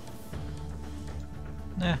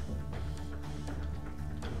 Nah.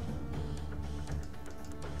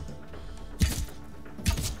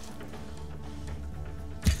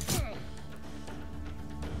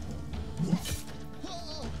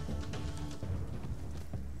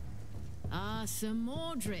 Ah, Sir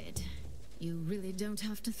Mordred. You really don't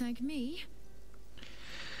have to thank me.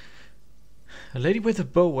 A lady with a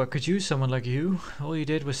bow, I could use someone like you. All you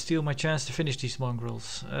did was steal my chance to finish these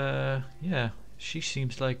mongrels. Yeah, she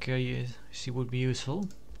seems like she would be useful.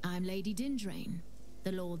 I'm Lady Dindrain,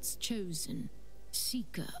 the Lord's chosen,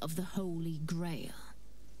 seeker of the Holy Grail.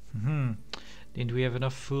 Didn't we have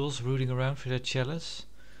enough fools rooting around for that chalice?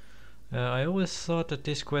 I always thought that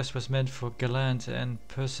this quest was meant for Gallant and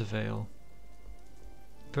Percival.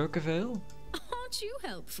 Percival? Aren't you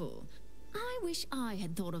helpful? I wish I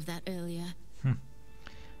had thought of that earlier.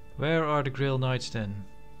 Where are the Grail Knights then?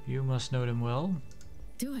 You must know them well.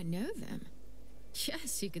 Do I know them?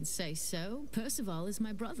 Yes, you can say so. Percival is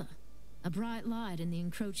my brother. A bright light in the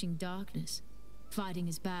encroaching darkness, fighting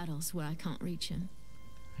his battles where I can't reach him.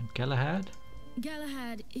 And Galahad?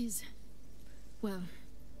 Galahad is... well,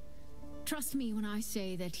 trust me when I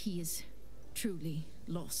say that he is truly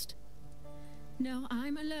lost. No,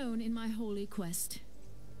 I'm alone in my holy quest.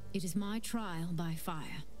 It is my trial by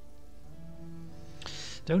fire.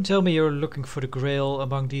 Don't tell me you're looking for the Grail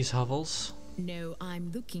among these hovels. No,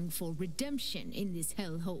 I'm looking for redemption in this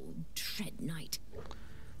hellhole, Dread Knight.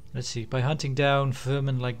 Let's see, by hunting down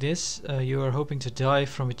vermin like this, you are hoping to die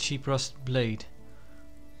from a cheap rusted blade.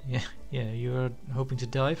 Yeah, you are hoping to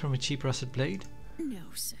die from a cheap rusted blade? No,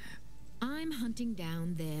 sir. I'm hunting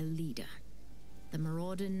down their leader. The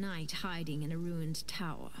Marauder Knight hiding in a ruined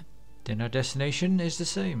tower. Then our destination is the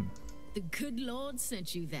same. The good Lord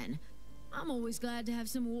sent you then. I'm always glad to have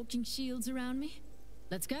some walking shields around me.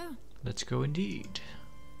 Let's go. Let's go indeed.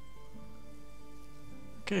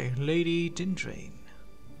 Okay, Lady Dindrain.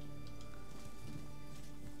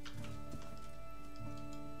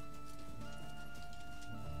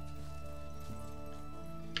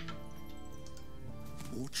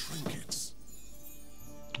 More trinkets.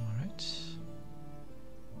 Alright.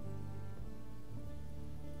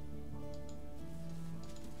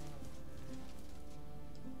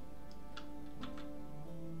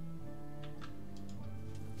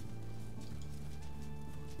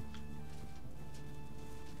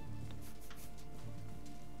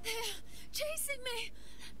 They're chasing me!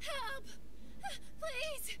 Help!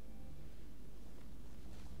 Please!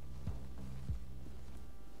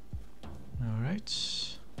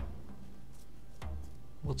 Alright.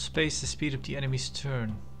 Hold space to speed up the enemy's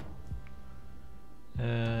turn.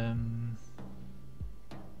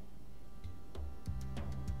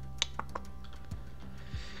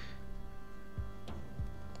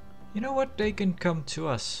 You know what? They can come to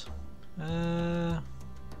us.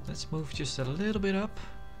 Let's move just a little bit up.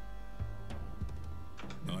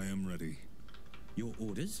 I am ready. Your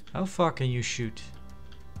orders? How far can you shoot?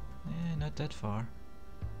 Not that far.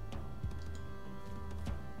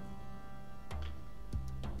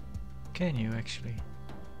 Can you actually?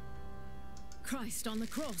 Christ on the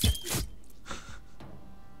cross.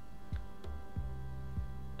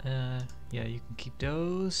 Yeah, you can keep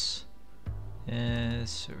those.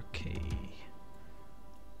 Okay.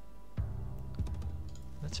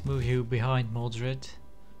 Let's move you behind Mordred.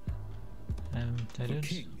 For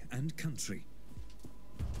king and country.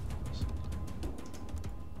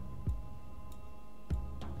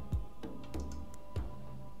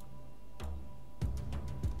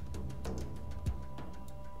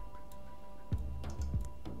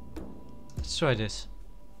 Let's try this.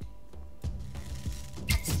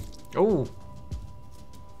 Oh!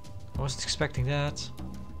 I wasn't expecting that.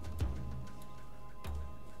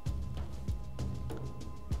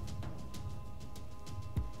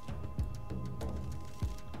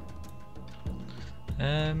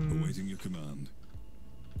 Awaiting your command.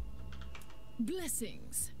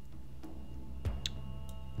 Blessings.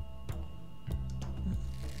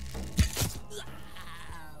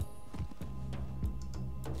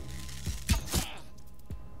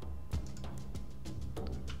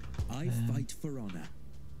 I fight for honor.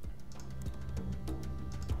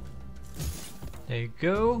 There you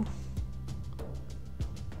go.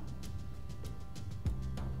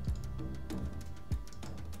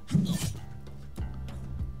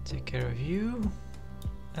 Take care of you.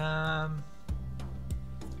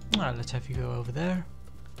 Let's have you go over there.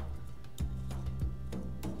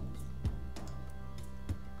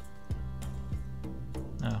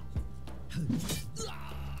 Oh.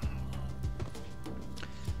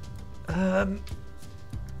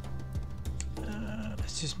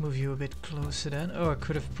 Let's just move you a bit closer then. Oh, I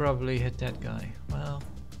could have probably hit that guy. Well.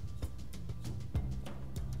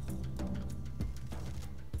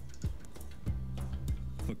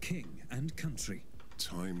 For king and country.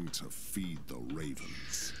 Time to feed the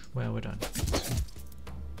ravens. Well, we're done.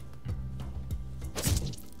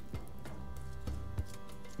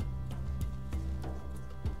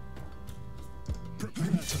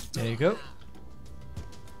 There you go.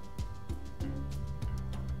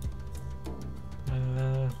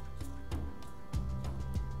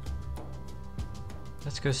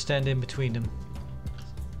 Let's go stand in between them.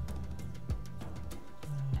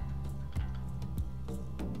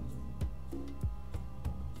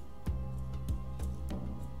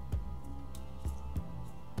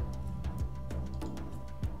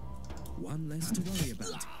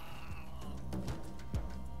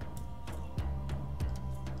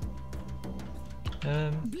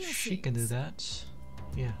 She can do that.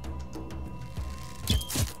 Yeah.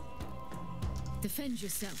 Defend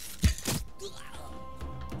yourself.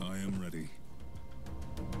 I am ready.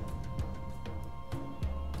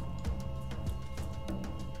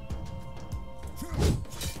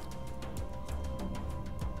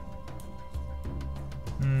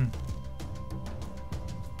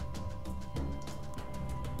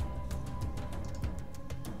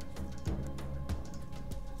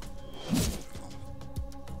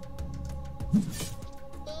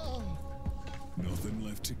 Nothing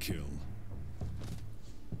left to kill.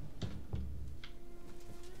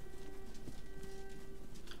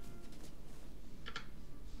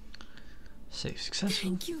 Save successful.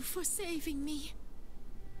 Thank you for saving me.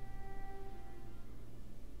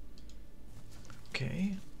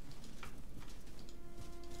 Okay.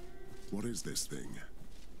 What is this thing?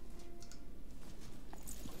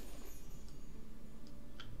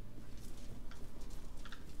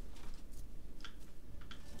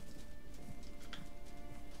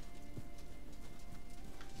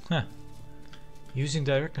 Huh. Using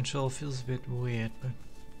direct control feels a bit weird, but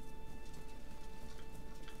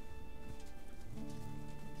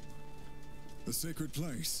A sacred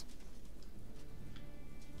place.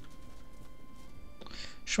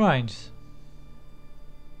 shrines.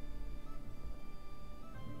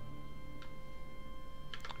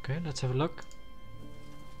 Okay, let's have a look.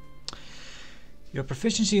 Your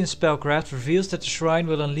proficiency in spellcraft reveals that the shrine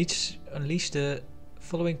will unleash the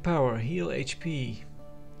following power: heal HP.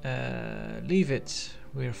 Leave it.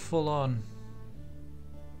 We're full on.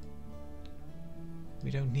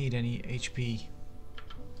 We don't need any HP.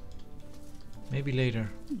 Maybe later.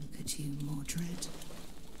 Look at you, Mordred.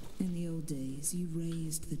 In the old days, you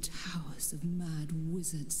raised the towers of mad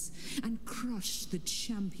wizards and crushed the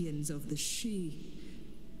champions of the She.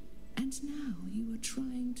 And now you are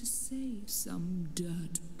trying to save some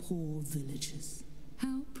dirt-poor villagers.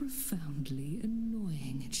 How profoundly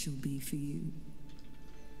annoying it shall be for you.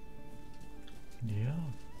 Yeah.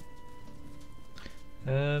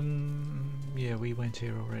 Yeah, we went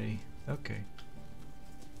here already. Okay.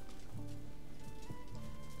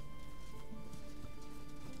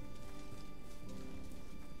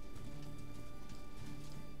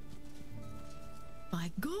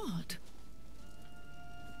 By God.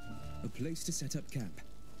 A place to set up camp.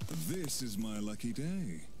 This is my lucky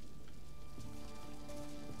day.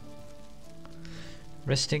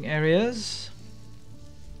 Resting areas.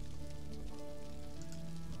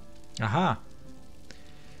 Aha!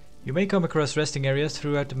 You may come across resting areas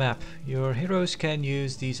throughout the map. Your heroes can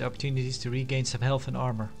use these opportunities to regain some health and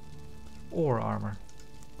armor. Or armor.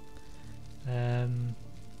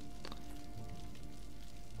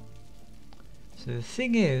 So the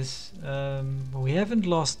thing is, we haven't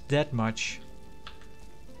lost that much.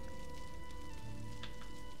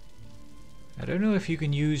 I don't know if you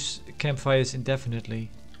can use campfires indefinitely.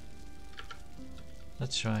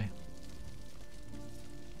 Let's try.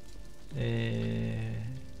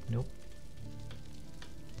 Nope.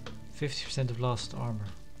 50% of lost armor.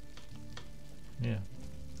 Yeah.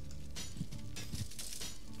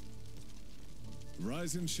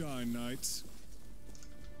 Rise and shine, knights.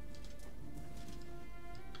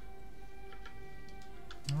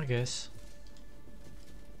 I guess.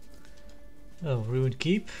 Oh, ruined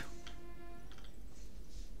keep.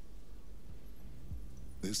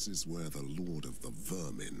 This is where the Lord of the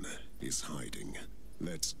Vermin is hiding.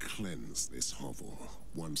 Let's cleanse this hovel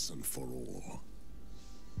once and for all.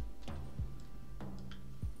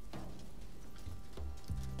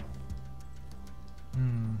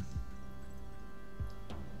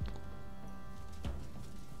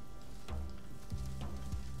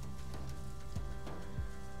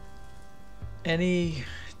 Any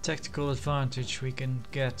tactical advantage we can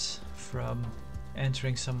get from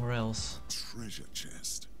entering somewhere else? Treasure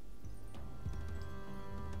chest.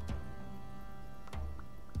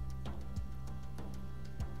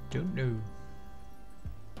 Don't know.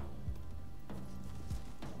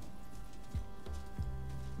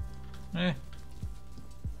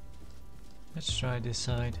 Let's try this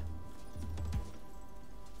side.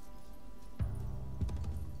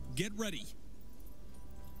 Get ready.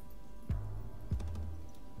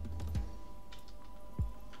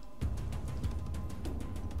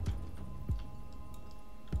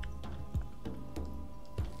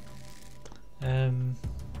 I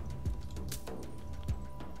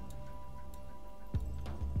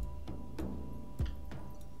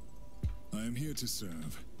am here to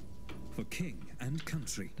serve. For king and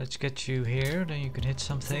country. Let's get you here, then you can hit For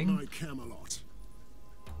something. my Camelot.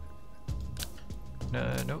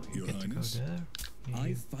 No, you Your get Highness? to go there. I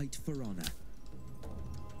You- fight for honor.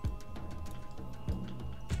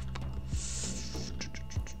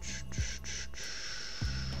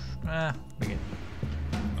 Begin.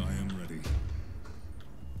 I am ready.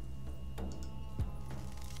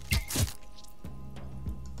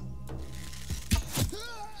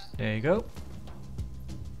 There you go.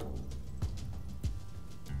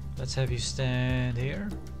 Let's have you stand here.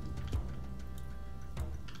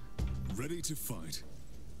 Ready to fight.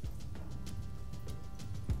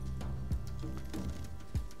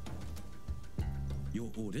 Your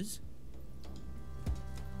orders?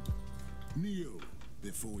 Kneel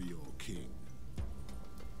before your king.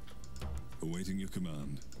 Awaiting your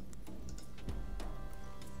command.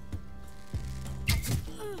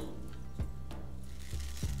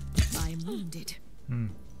 I'm wounded.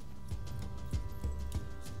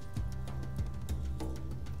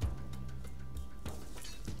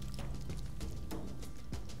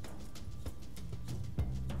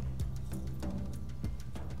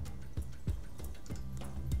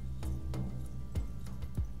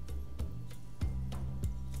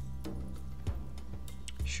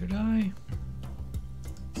 Should I?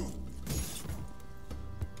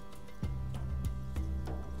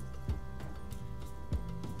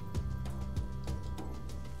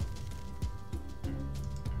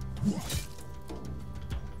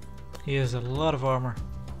 He has a lot of armor.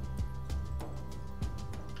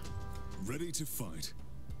 Ready to fight.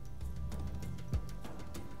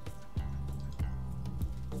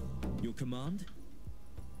 Your command?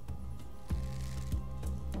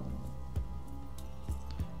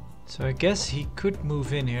 So I guess he could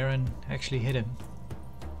move in here and actually hit him.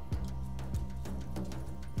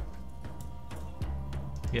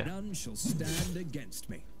 Yeah. None shall stand against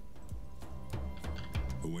me.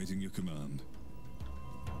 Awaiting your command.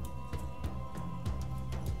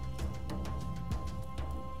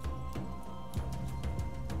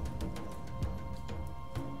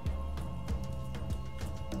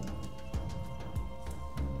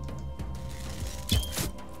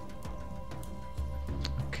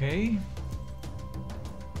 Okay.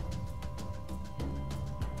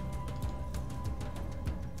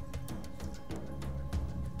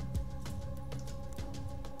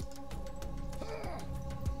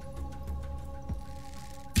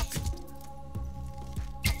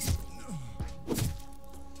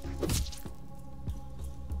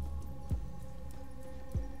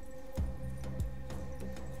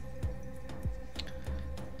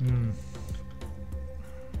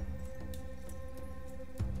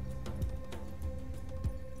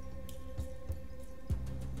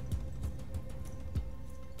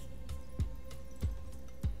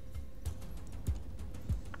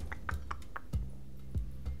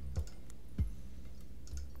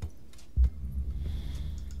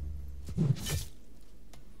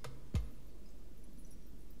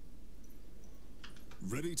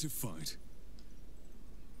 Ready to fight.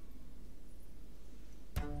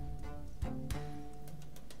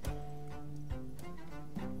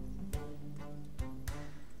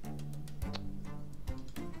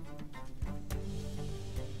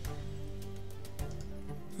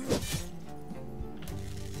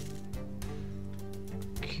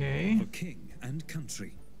 Okay. For king and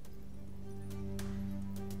country.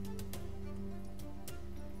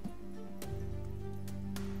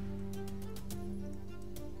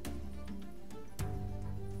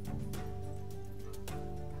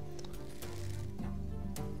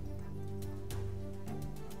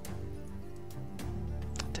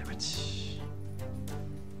 Damn it.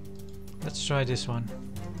 Let's try this one.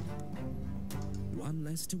 One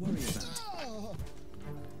less to worry about.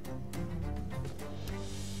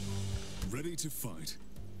 Ready to fight.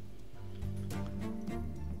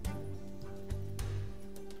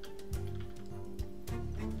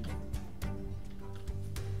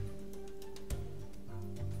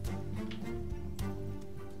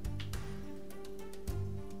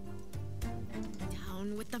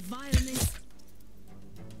 Down with the violence.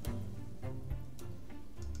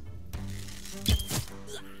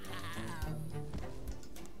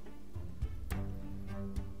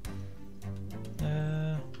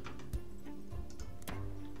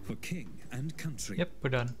 For king and country. Yep, we're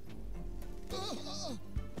done.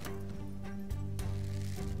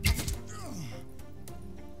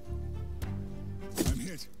 I'm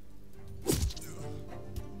hit.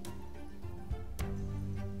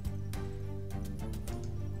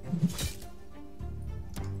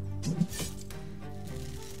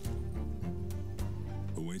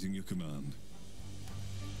 Awaiting your command.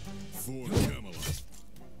 For Camelot.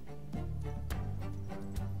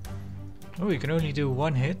 Oh, you can only do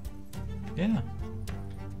one hit? Yeah.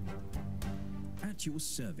 At your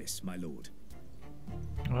service, my lord.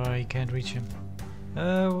 Oh, you can't reach him.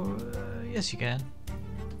 Yes you can.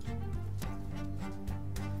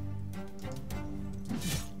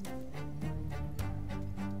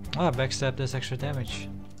 Ah, backstab does extra damage.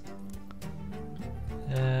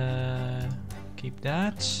 Keep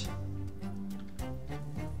that.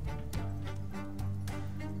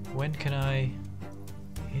 When can I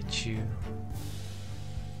hit you?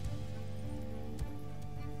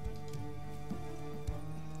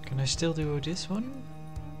 Can I still do this one?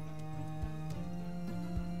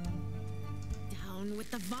 Down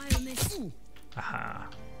with the vileness. Aha.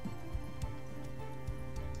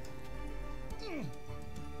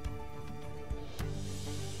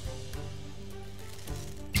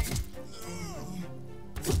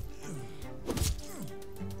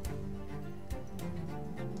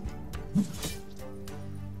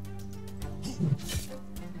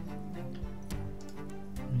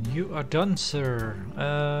 You are done, sir.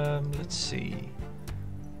 Let's see.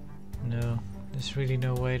 No, there's really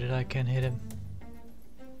no way that I can hit him.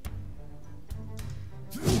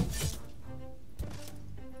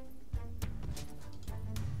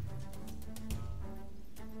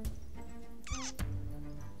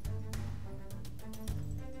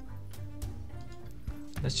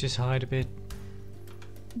 Let's just hide a bit.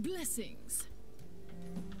 Blessings.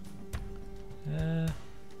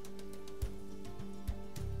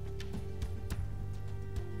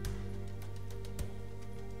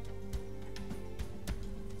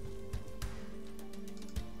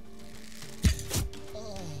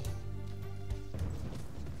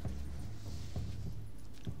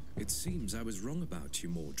 It seems I was wrong about you,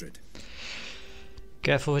 Mordred.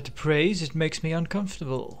 Careful with the praise, it makes me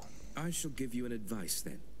uncomfortable. I shall give you an advice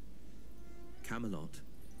then. Camelot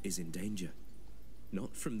is in danger.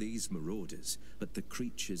 Not from these marauders, but the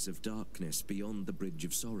creatures of darkness beyond the Bridge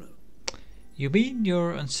of Sorrow. You mean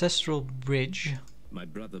your ancestral bridge? My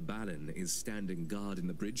brother Balin is standing guard in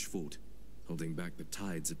the bridge fort, holding back the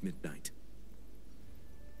tides at midnight.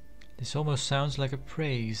 This almost sounds like a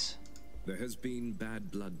praise. There has been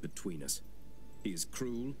bad blood between us. He is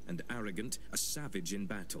cruel and arrogant, a savage in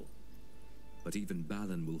battle. But even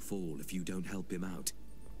Balin will fall if you don't help him out.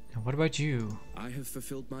 And what about you? I have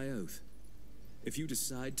fulfilled my oath. If you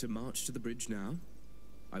decide to march to the bridge now,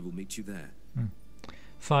 I will meet you there.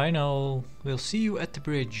 Fine, we'll see you at the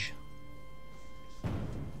bridge.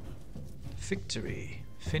 Victory.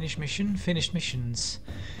 Finish mission, finished missions.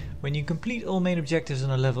 When you complete all main objectives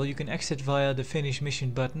on a level, you can exit via the finish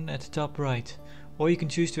mission button at the top right. Or you can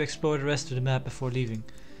choose to explore the rest of the map before leaving.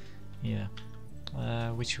 Yeah.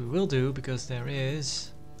 Which we will do because there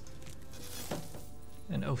is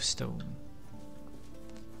an oath stone.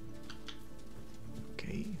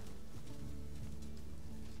 Okay.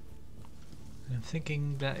 And I'm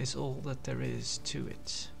thinking that is all that there is to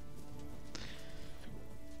it.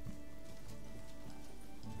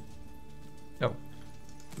 Oh.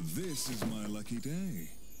 This is my lucky day.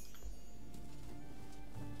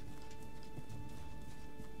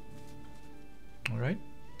 Alright.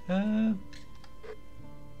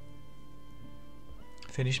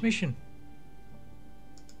 Finish mission.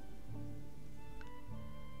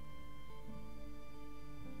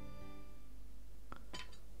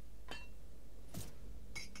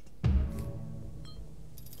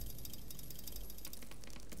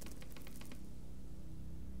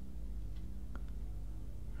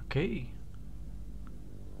 Okay.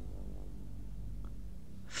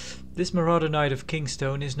 This Marauder Knight of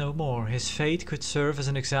Kingstone is no more. His fate could serve as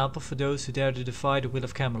an example for those who dare to defy the will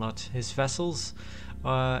of Camelot. His vessels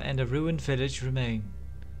and a ruined village remain.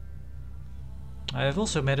 I have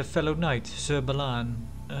also met a fellow knight, Sir Balan.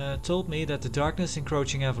 Told me that the darkness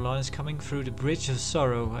encroaching Avalon is coming through the Bridge of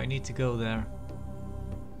Sorrow. I need to go there.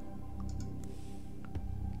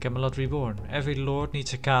 Camelot Reborn. Every lord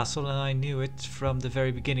needs a castle, and I knew it from the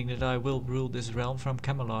very beginning that I will rule this realm from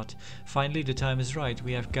Camelot. Finally, the time is right.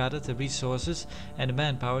 We have gathered the resources and the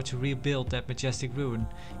manpower to rebuild that majestic ruin.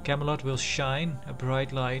 Camelot will shine a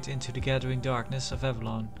bright light into the gathering darkness of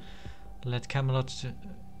Avalon. Let Camelot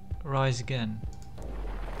rise again.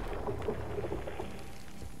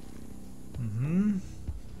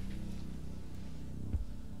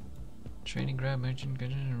 Training ground, merchant,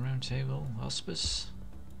 round table, hospice.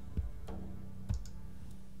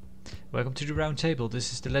 Welcome to the Round Table.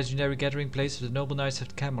 This is the legendary gathering place of the noble knights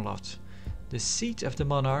of Camelot, the seat of the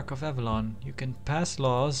monarch of Avalon. You can pass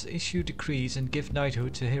laws, issue decrees, and give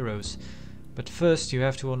knighthood to heroes, but first you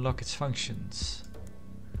have to unlock its functions.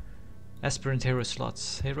 Aspirant hero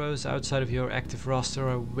slots. Heroes outside of your active roster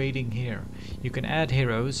are waiting here. You can add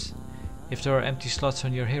heroes if there are empty slots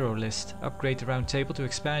on your hero list. Upgrade the Round Table to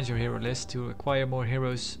expand your hero list to acquire more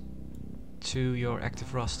heroes to your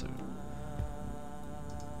active roster.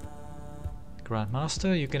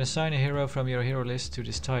 Grandmaster, you can assign a hero from your hero list to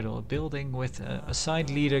this title. A building with an assigned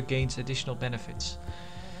leader gains additional benefits.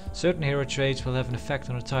 Certain hero traits will have an effect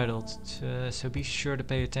on a title, so be sure to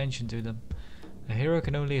pay attention to them. A hero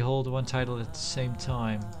can only hold one title at the same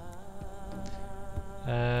time.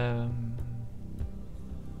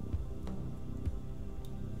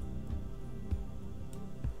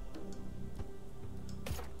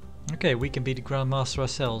 Okay, we can be the Grandmaster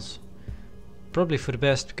ourselves. Probably for the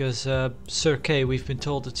best, because Sir K, we've been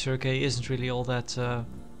told that Sir K isn't really all that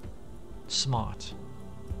smart.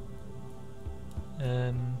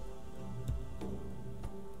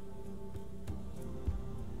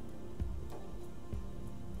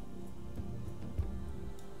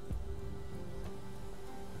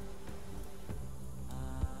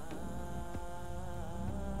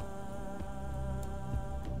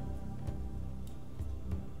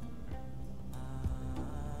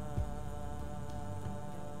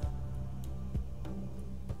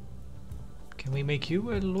 Can we make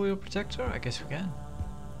you a loyal protector? I guess we can.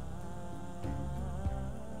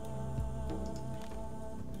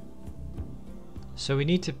 So we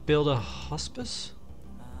need to build a hospice?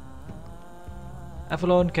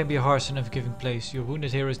 Avalon can be a harsh and unforgiving place. Your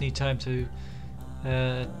wounded heroes need time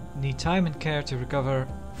and care to recover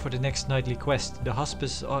for the next nightly quest. The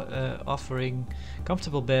hospice offering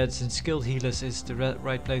comfortable beds and skilled healers is the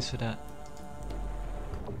right place for that.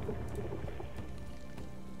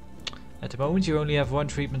 At the moment you only have one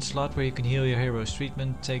treatment slot where you can heal your heroes.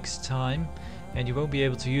 Treatment takes time and you won't be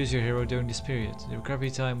able to use your hero during this period. The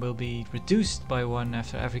recovery time will be reduced by 1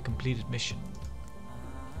 after every completed mission.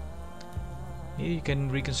 Here you can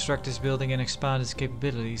reconstruct this building and expand its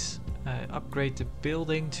capabilities. Upgrade the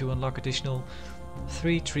building to unlock additional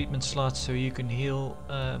 3 treatment slots so you can heal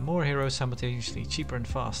more heroes simultaneously, cheaper and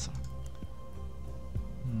faster.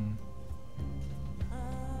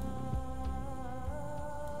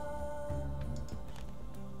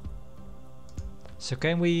 So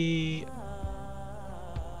can we...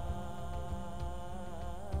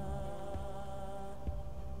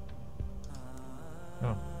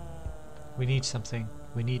 Oh, we need something.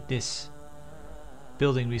 We need this.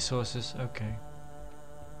 Building resources, okay.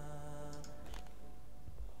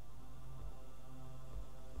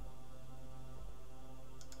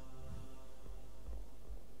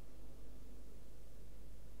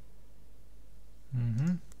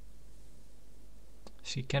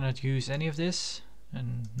 She cannot use any of this.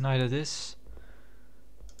 And neither this.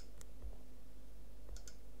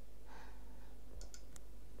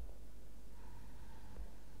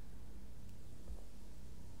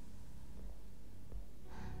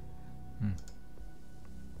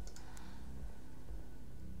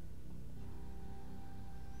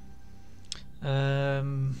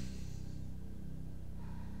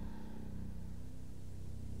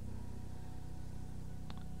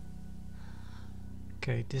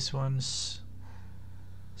 Okay, this one's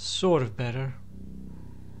sort of better.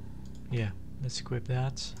 Yeah, let's equip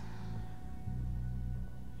that.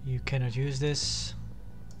 You cannot use this.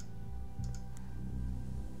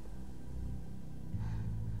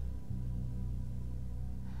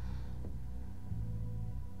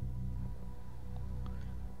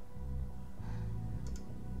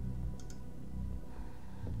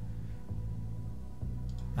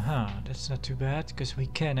 Aha, that's not too bad, because we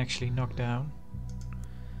can actually knock down.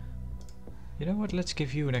 You know what, let's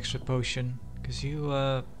give you an extra potion, because you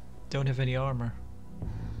don't have any armor.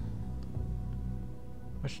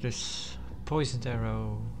 What's this? Poisoned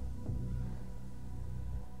arrow.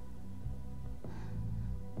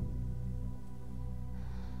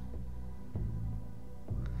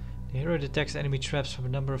 The hero detects enemy traps from a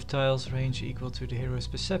number of tiles, range equal to the hero's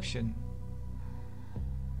perception.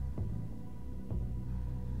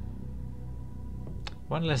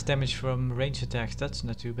 One less damage from range attacks, that's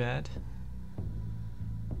not too bad.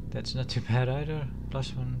 That's not too bad either. Plus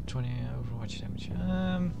 120 Overwatch damage.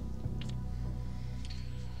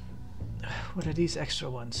 What are these extra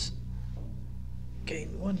ones?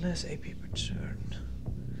 Gain 1 less AP per turn.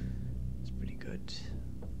 That's pretty good.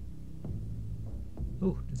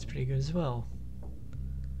 Ooh, that's pretty good as well.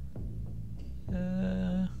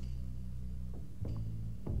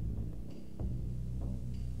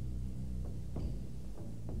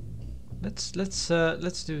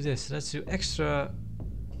 Let's do this. Let's do extra.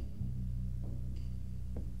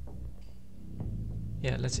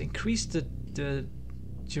 Yeah, let's increase the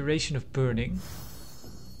duration of burning,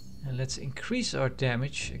 and let's increase our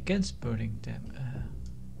damage against burning.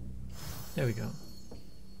 There we go.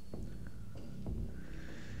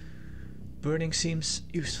 Burning seems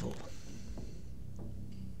useful.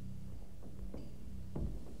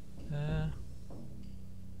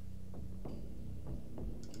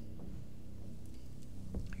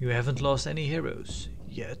 You haven't lost any heroes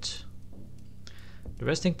yet. The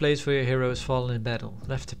resting place for your heroes fallen in battle,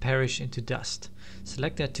 left to perish into dust.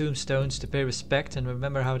 Select their tombstones to pay respect and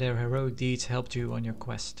remember how their heroic deeds helped you on your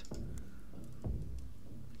quest.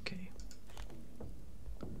 Okay.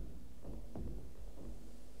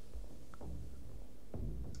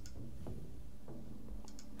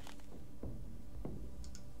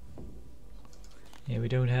 Yeah, we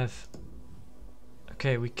don't have...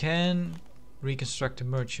 Okay, we can reconstruct a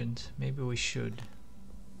merchant. Maybe we should.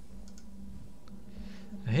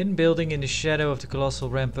 A hidden building in the shadow of the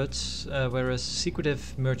colossal ramparts, where a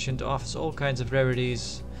secretive merchant offers all kinds of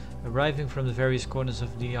rarities arriving from the various corners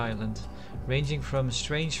of the island, ranging from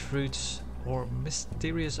strange fruits or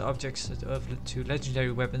mysterious objects to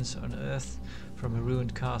legendary weapons unearthed from a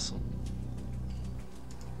ruined castle.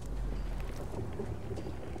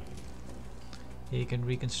 Here you can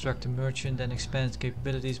reconstruct a merchant and expand its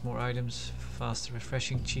capabilities, more items, faster,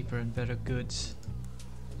 refreshing, cheaper and better goods.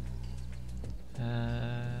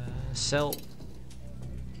 Sell.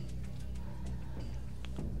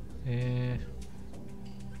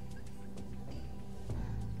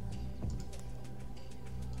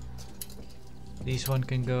 This one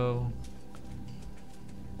can go.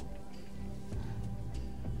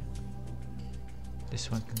 This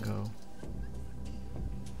one can go.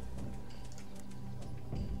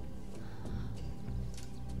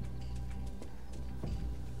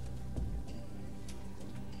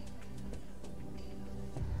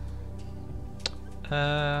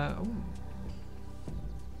 Ooh.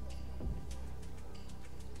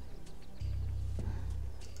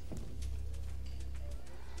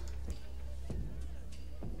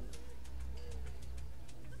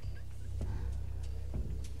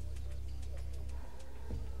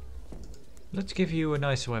 Let's give you a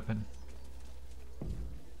nice weapon.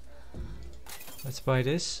 Let's buy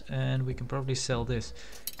this, and we can probably sell this,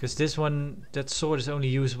 because this one, that sword is only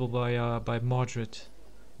usable by Mordred.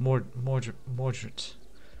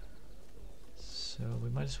 So we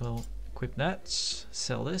might as well equip that,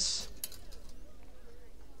 sell this.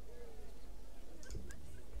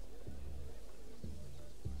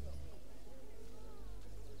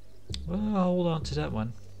 Well, I'll hold on to that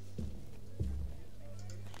one.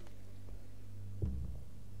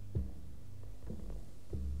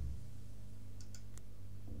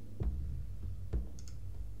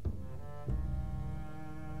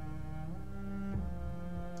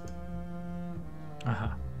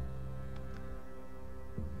 Aha.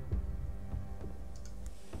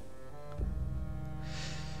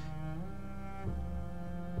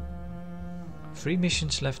 3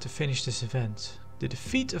 missions left to finish this event. The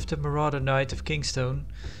defeat of the Marauder Knight of Kingstone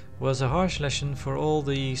was a harsh lesson for all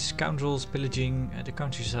the scoundrels pillaging the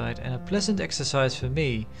countryside and a pleasant exercise for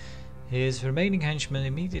me. His remaining henchmen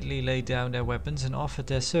immediately laid down their weapons and offered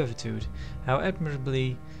their servitude. How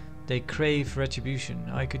admirably they crave retribution.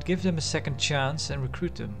 I could give them a second chance and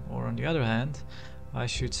recruit them, or on the other hand, I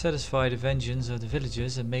should satisfy the vengeance of the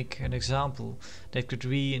villagers and make an example that could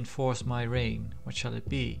reinforce my reign. What shall it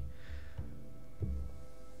be?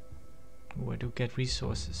 Ooh, I do get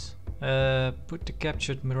resources. Put the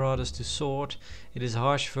captured marauders to sword. It is a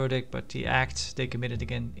harsh verdict, but the acts they committed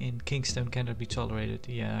again in Kingstone cannot be tolerated.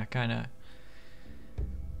 Yeah, kinda.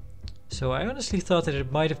 So I honestly thought that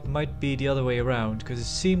it might be the other way around, because it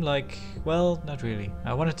seemed like, well, not really.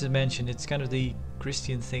 I wanted to mention it's kind of the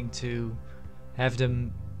Christian thing to have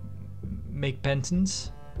them make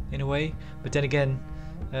penance in a way, but then again,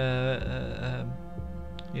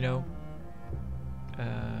 you know,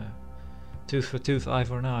 tooth for tooth, eye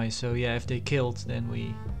for an eye. So yeah, if they killed, then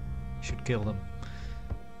we should kill them.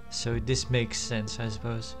 So this makes sense, I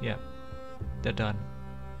suppose. Yeah, they're done.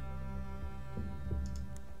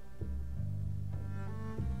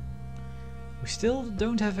 We still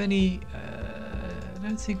don't have any, I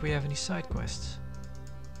don't think we have any side quests.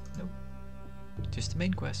 Nope, just the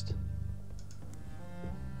main quest.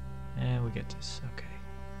 And we get this, okay.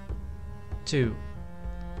 2.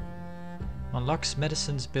 Unlocks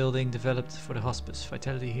medicines building developed for the hospice.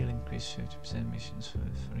 Vitality healing increase 50% missions for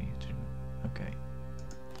free. Okay.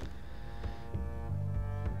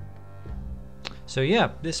 So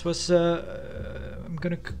yeah, this was, I'm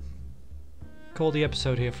gonna call the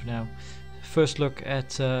episode here for now. First look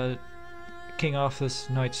at King Arthur's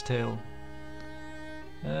Knight's Tale.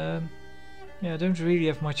 Yeah, I don't really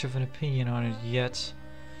have much of an opinion on it yet.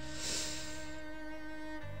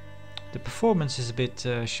 The performance is a bit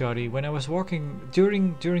shoddy. When I was walking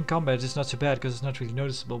during combat, it's not so bad because it's not really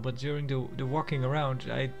noticeable. But during the walking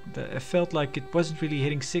around, I felt like it wasn't really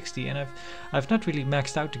hitting 60, and I've not really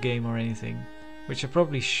maxed out the game or anything, which I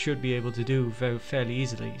probably should be able to do fairly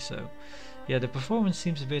easily. So, yeah, the performance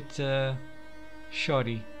seems a bit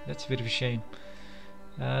shoddy. That's a bit of a shame.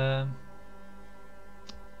 Yeah,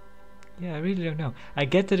 I really don't know. I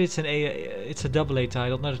get that it's it's a AA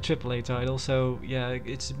title, not a AAA title, so yeah,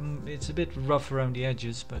 it's a bit rough around the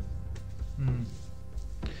edges, but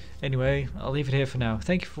anyway, I'll leave it here for now.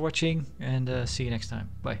 Thank you for watching, and see you next time.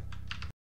 Bye.